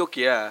 Mia movie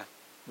okey lah.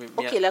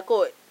 Okey lah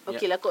kot.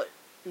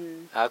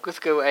 Aku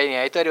suka ni.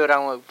 Itu ada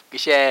orang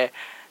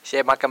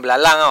share makan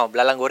belalang tau.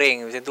 Belalang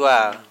goreng macam tu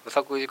lah. Lepas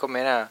aku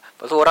komen lah.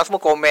 Lepas tu orang semua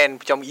komen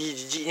macam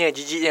jijiknya.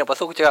 Lepas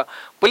tu aku cakap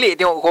pelik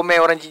tengok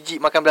komen orang jijik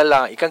makan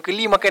belalang. Ikan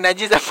keli makan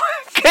najis apa.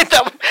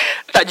 Kan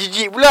tak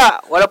jijik pula.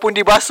 Walaupun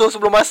dibasuh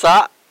sebelum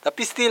masak.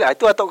 Tapi still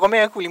itu atau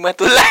komen aku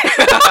 500 like.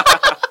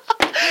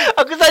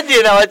 Aku saja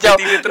nak macam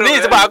ni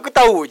sebab aku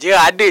tahu je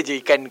ada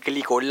je ikan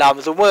keli kolam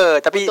semua.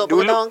 Tapi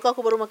untuk dulu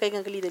aku baru makan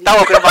ikan keli tadi. Tahu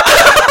aku nampak.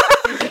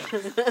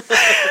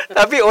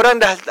 Tapi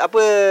orang dah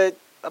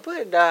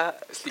dah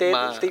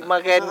stigma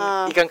kan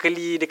ikan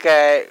keli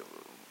dekat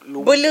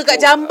bela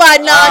kat jamban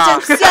lah macam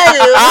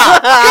sial.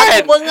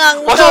 Kan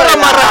bengang. Masa orang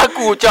marah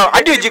aku macam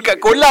ada je kat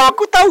kolam.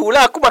 Aku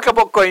tahulah aku makan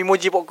popcorn,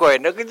 emoji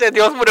popcorn. Aku dia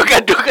semua dah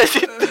gaduh kat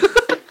situ.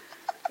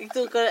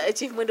 Itu kalau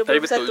achievement 21 tapi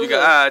betul juga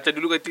macam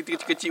dulu kan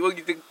kecil-kecil pun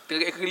kita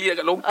tengok ikan keli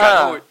kat longkang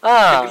kot.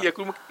 Ikan keli aku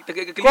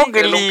tengok ikan keli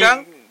kat longkang,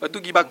 lepas tu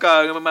pergi bakar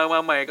dengan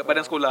mamai kat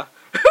badan sekolah.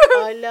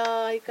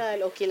 Alah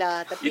Ikal,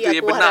 okeylah. Tapi itu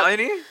yang benar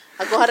ni.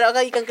 Aku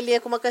harapkan ikan keli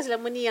aku makan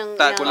selama ni yang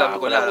tak kolam.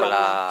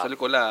 Selalu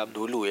kolam.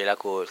 Dulu je lah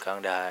kot.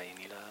 Sekarang dah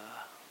inilah.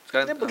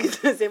 Sekarang kenapa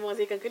kita sembang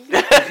pasal ikan keli?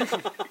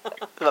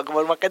 Sebab aku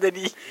baru makan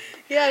tadi.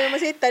 Ya, memang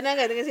setan lah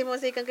kan dengan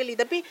sembang pasal ikan keli.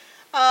 Tapi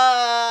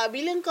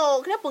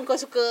kenapa kau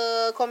suka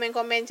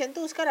komen-komen macam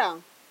tu sekarang?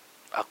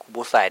 Aku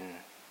bosan.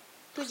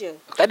 Tu je.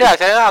 Tak ada.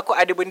 Sekarang aku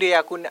ada benda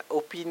yang aku nak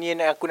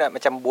opinion, aku nak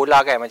macam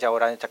bola kan. Macam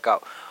orang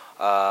cakap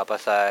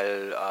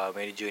pasal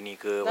manager ni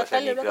ke, Dah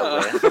pasal ni ke belakang.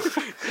 apa.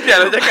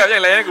 Biarlah cakap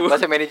jangan layan aku.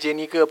 Pasal manager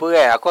ni ke apa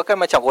kan. Aku akan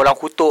macam orang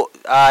kutuk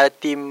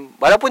team.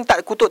 Walaupun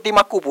tak kutuk team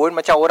aku pun,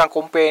 macam orang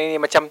compare ni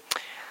macam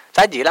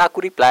sajalah aku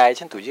reply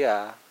macam tu je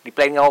lah.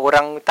 Reply dengan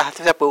orang entah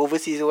siapa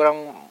overseas,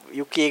 orang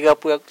UK ke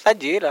apa,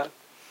 sajalah.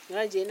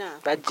 Rajin lah.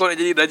 Kau nak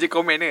jadi raja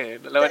komen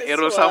ke? Lawan Tak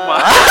Errol suar. Sama.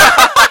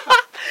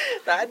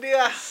 Tak ada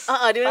lah.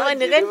 Di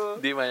mana-mana kan?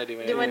 Di mana?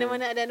 Di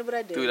mana-mana ada anda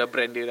berada. Tu dah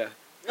brand dia dah.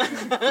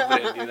 Itu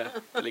brand dia dah.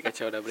 Tak boleh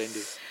kacau dah brand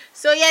dia.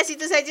 So yes,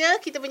 itu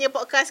saja kita punya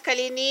podcast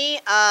kali ni.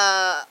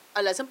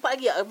 Alah, sempat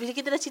lagi bila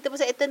kita dah cerita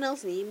pasal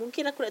Eternals ni,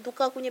 mungkin aku nak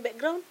tukar aku punya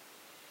background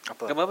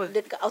Apa? Gambar apa?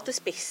 dekat outer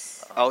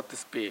space. Outer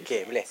space.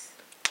 Okay, boleh.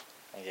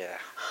 Ya.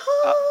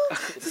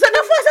 Susah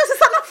nafas.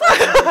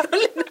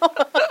 Boleh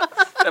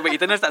Tak baik,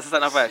 Eternals tak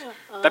sesak nafas.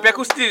 Tapi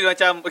aku still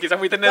macam, okay,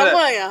 sama Eternals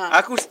Sama lah. ya?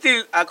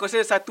 Aku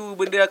rasa satu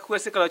benda aku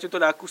rasa kalau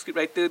contohlah aku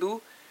scriptwriter tu,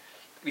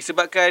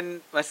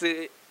 disebabkan masa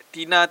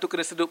Tina tu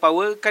kena sedut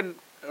power, kan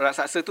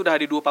raksasa tu dah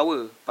ada 2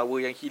 power. Power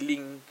yang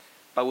healing,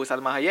 power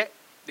Salma Hayat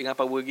dengan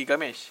power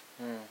Gilgamesh.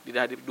 Dia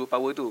dah ada 2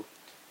 power tu.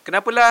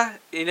 Kenapalah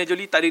Angelina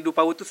Jolie tak ada 2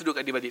 power tu sedut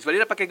kat dia balik? Sebab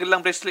dia dah pakai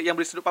gelang bracelet yang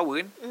boleh sedut power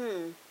kan?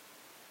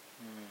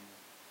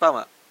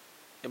 Faham tak?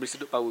 Yang boleh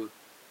sedut power.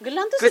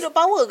 Gelang tu sedut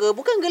power ke?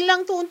 Bukan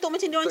gelang tu untuk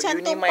macam dia orang Untuk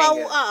cantum Unimind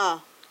power.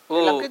 ke? Oh,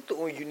 Dalam ke untuk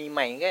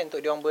Unimind kan, untuk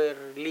dia orang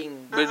berlink.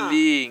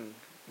 berlink.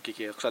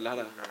 Okay, aku salah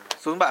lah.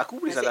 So sebab aku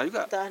boleh salah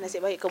juga. Tak,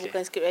 nasib baik kau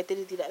bukan scriptwriter,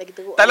 dia tidak lagi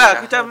teruk. Tak lah,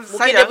 aku macam Mungkin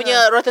sayang dia punya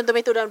lah. Rotten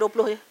Tomato dalam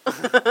 20 je.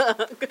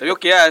 Tapi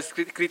okey lah,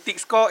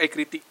 kritik score,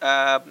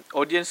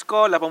 audience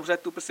score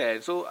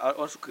 81%. So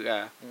orang suka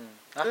lah.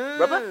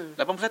 Berapa?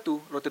 81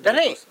 Rotten Dah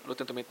naik? Tomatoes.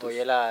 Rotten Tomatoes. Oh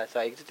yalah,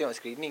 saya itu tengok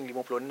screening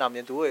 56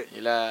 macam tu kot.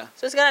 Yelah.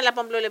 So sekarang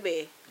 80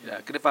 lebih.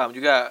 Yelah, kena faham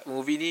juga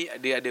movie ni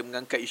dia ada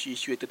mengangkat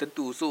isu-isu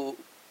tertentu. So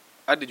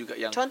ada juga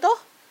yang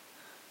Contoh?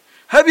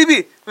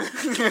 Habibi.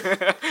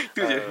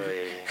 Itu je.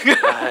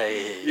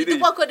 Itu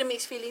pun aku ada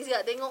mixed feelings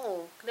juga. Tengok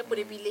kenapa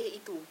dia pilih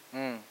itu.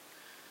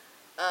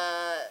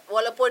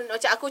 Walaupun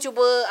macam aku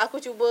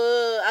cuba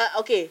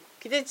okay,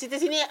 kita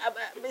cerita sini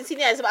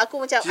lah, sebab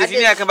aku macam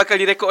Sini akan bakal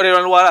direkod oleh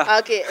orang luar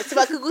lah. Okay,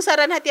 sebab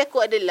kegusaran hati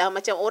aku adalah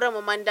macam orang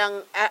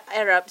memandang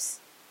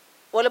Arabs,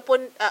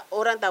 walaupun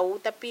orang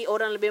tahu, tapi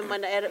orang lebih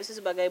memandang Arabs tu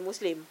sebagai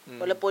Muslim.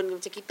 Walaupun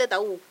macam kita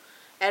tahu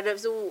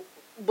Arabs tu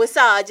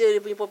besar je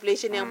dia punya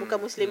population yang bukan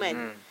Muslim kan.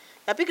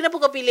 Tapi kenapa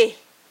kau pilih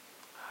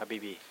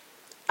Habibi.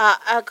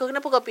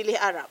 kenapa kau pilih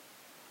Arab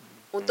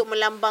untuk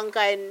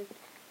melambangkan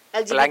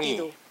LGBT Pelangi.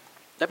 tu?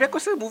 Tapi aku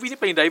rasa movie ni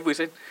paling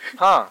diverse kan.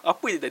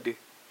 Apa je tak ada.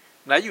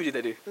 Melayu je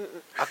tak ada.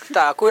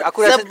 Aku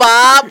rasa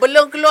Sebab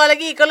belum keluar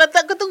lagi. Kalau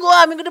tak kau tunggu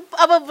minggu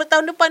depan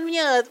tahun depan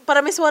punya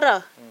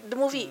Parameswara the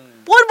movie.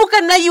 Pun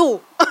bukan Melayu.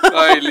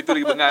 Itu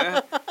lagi bengang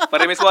lah.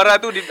 Parameswara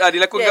tu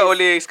dilakonkan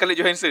oleh Scarlett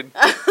Johansson.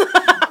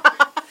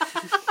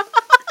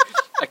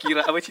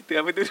 Akira apa cerita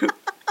apa tu?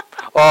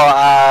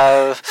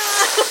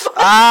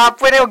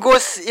 apa ni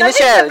Ghost in a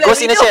Shell.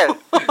 Ghost in a Shell.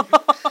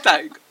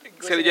 Tak,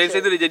 Scarlett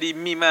Johansson tu dia jadi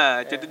meme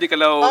lah. Macam tu dia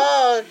kalau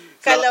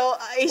kalau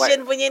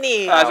Asian punya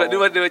ni. sebab dia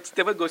ada cerita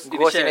apa Ghost in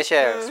a Shell.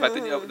 Shell.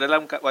 Sepatutnya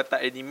dalam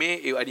watak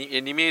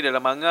anime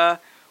dalam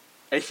manga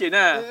Asian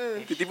lah.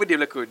 Tiba-tiba dia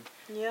berlakon.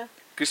 Ya.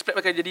 Chris Pratt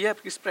akan jadi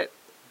Chris Pratt.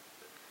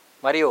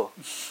 Mario.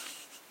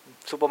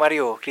 Super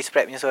Mario, Chris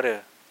Pratt punya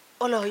suara.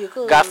 Alah, ya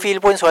ke?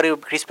 Garfield pun suara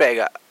Chris Pratt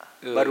agak.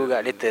 Baru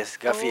agak latest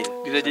Garfield.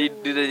 Dia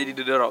dah jadi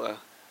The Rock lah.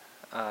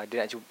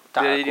 Dia nak cuba.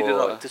 Dia jadi The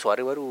Rock lah. Itu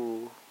suara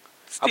baru.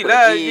 Still Apa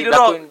lah lagi jadi The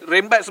Rock.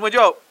 Rembat semua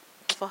job.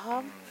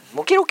 Faham.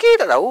 Mungkin okey,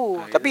 tak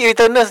tahu. Tapi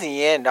Eternals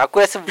ni kan, aku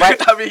rasa vibe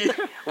Tapi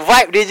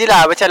vibe dia je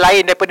lah macam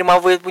lain daripada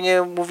Marvel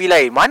punya movie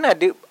lain. Mana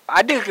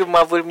ada ke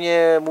Marvel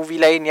punya movie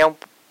lain yang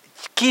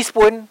kiss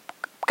pun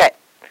cut.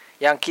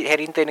 Yang Kit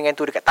Harington dengan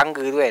tu dekat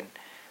tangga tu kan.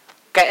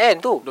 Cut kan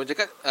tu. Diorang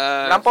cakap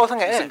Lampau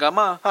sangat kan.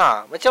 Senggama.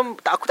 Macam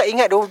aku tak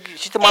ingat dah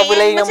cerita Marvel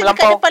lain yang macam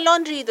melampau. dekat depan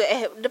laundry tu.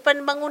 Depan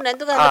bangunan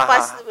tu kan,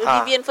 lepas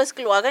Vivian first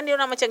keluar kan, dia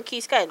orang macam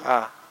kiss kan.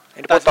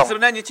 Dia Tak, potong.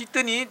 sebenarnya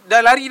cerita ni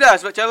dah lari dah.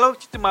 Sebab kalau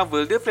cerita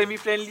Marvel dia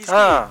family-friendly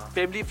sikit.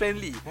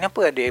 Family-friendly.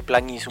 Kenapa ada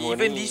pelangi semua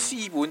Even ni?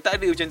 DC pun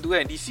tak ada macam tu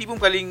kan. DC pun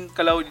paling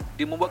kalau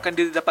dia membuatkan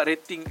dia dapat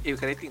rating,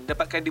 bukan rating,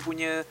 dapatkan dia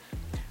punya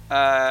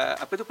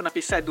apa tu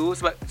penapisan tu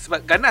sebab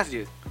ganas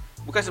je.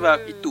 Bukan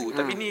sebab itu.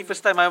 Tapi ni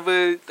first time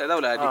Marvel tak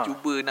tahulah dia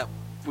cuba nak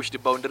push the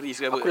boundaries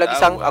ke apa.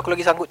 Aku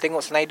lagi sanggup tengok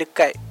Snyder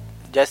Cut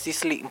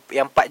Justice League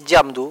yang 4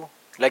 jam tu.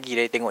 Lagi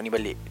dah tengok ni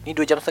balik. Ni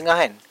 2 jam setengah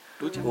kan?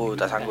 Oh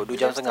tak sanggup. 2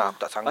 jam setengah aku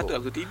tak sanggup. Patut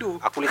aku tidur.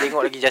 Aku boleh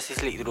tengok lagi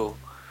Justice League tu dulu.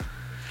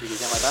 Okay,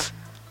 jangan marah.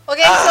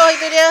 Okay, so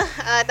itu dia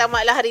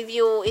tamatlah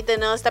review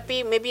Eternals.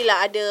 Tapi maybe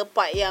lah ada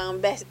part yang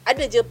best.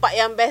 Ada je part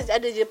yang best,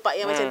 ada je part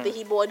yang macam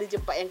terhibur, ada je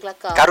part yang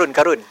kelakar. Karun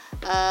Karun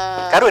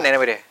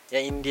nama dia.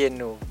 Yang Indian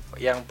tu.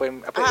 Yang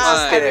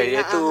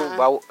dia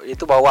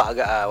tu bawa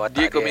agak watak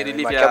dia comic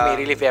relief comic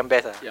relief yang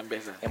best lah. Yang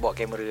best lah. Yang bawa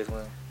kamera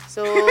semua.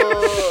 So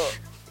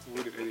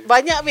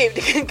banyak babe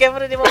dengan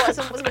kamera dia bawa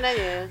semua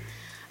sebenarnya.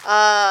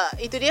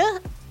 Itu dia.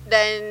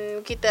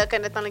 Dan kita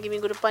akan datang lagi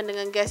minggu depan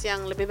dengan guest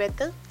yang lebih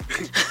better.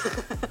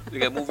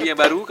 dengan movie yang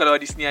baru kalau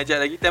Disney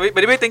ajak lagi. By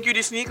the way, thank you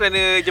Disney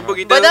kerana jemput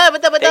kita.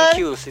 Betul. Thank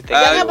you.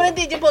 Jangan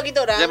berhenti jemput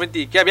kita orang. Jangan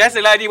berhenti.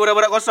 Biasalah ni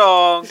borak-borak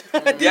kosong.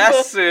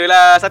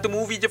 Biasalah satu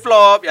movie je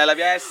flop. Yalah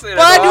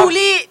biasalah.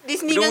 Peduli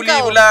Disney dengan Peduli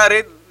kau. pula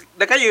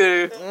dah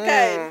kaya.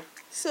 Kan.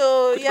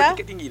 So ya.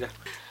 Tiket tinggi dah.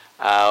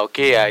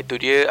 Okay, itu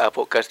dia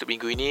podcast untuk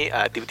minggu ini.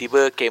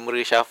 Tiba-tiba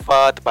kamera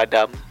Syafa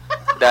terpadam.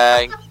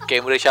 Dan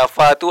kamera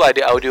Syafa tu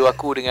ada audio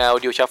aku dengan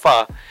audio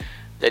Syafa.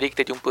 Jadi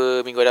kita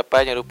jumpa minggu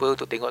hadapan. Jangan lupa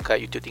untuk tengok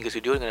kat YouTube Tinker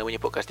Studio dengan namanya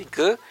Podcast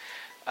Tinker.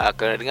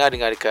 Kalau nak dengar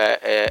dekat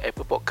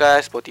Apple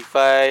Podcast,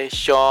 Spotify,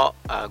 Shock,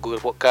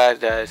 Google Podcast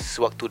dan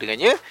sewaktu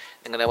dengannya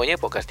dengan namanya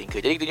Podcast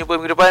Tinker. Jadi kita jumpa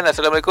minggu depan.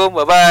 Assalamualaikum.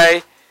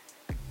 Bye-bye.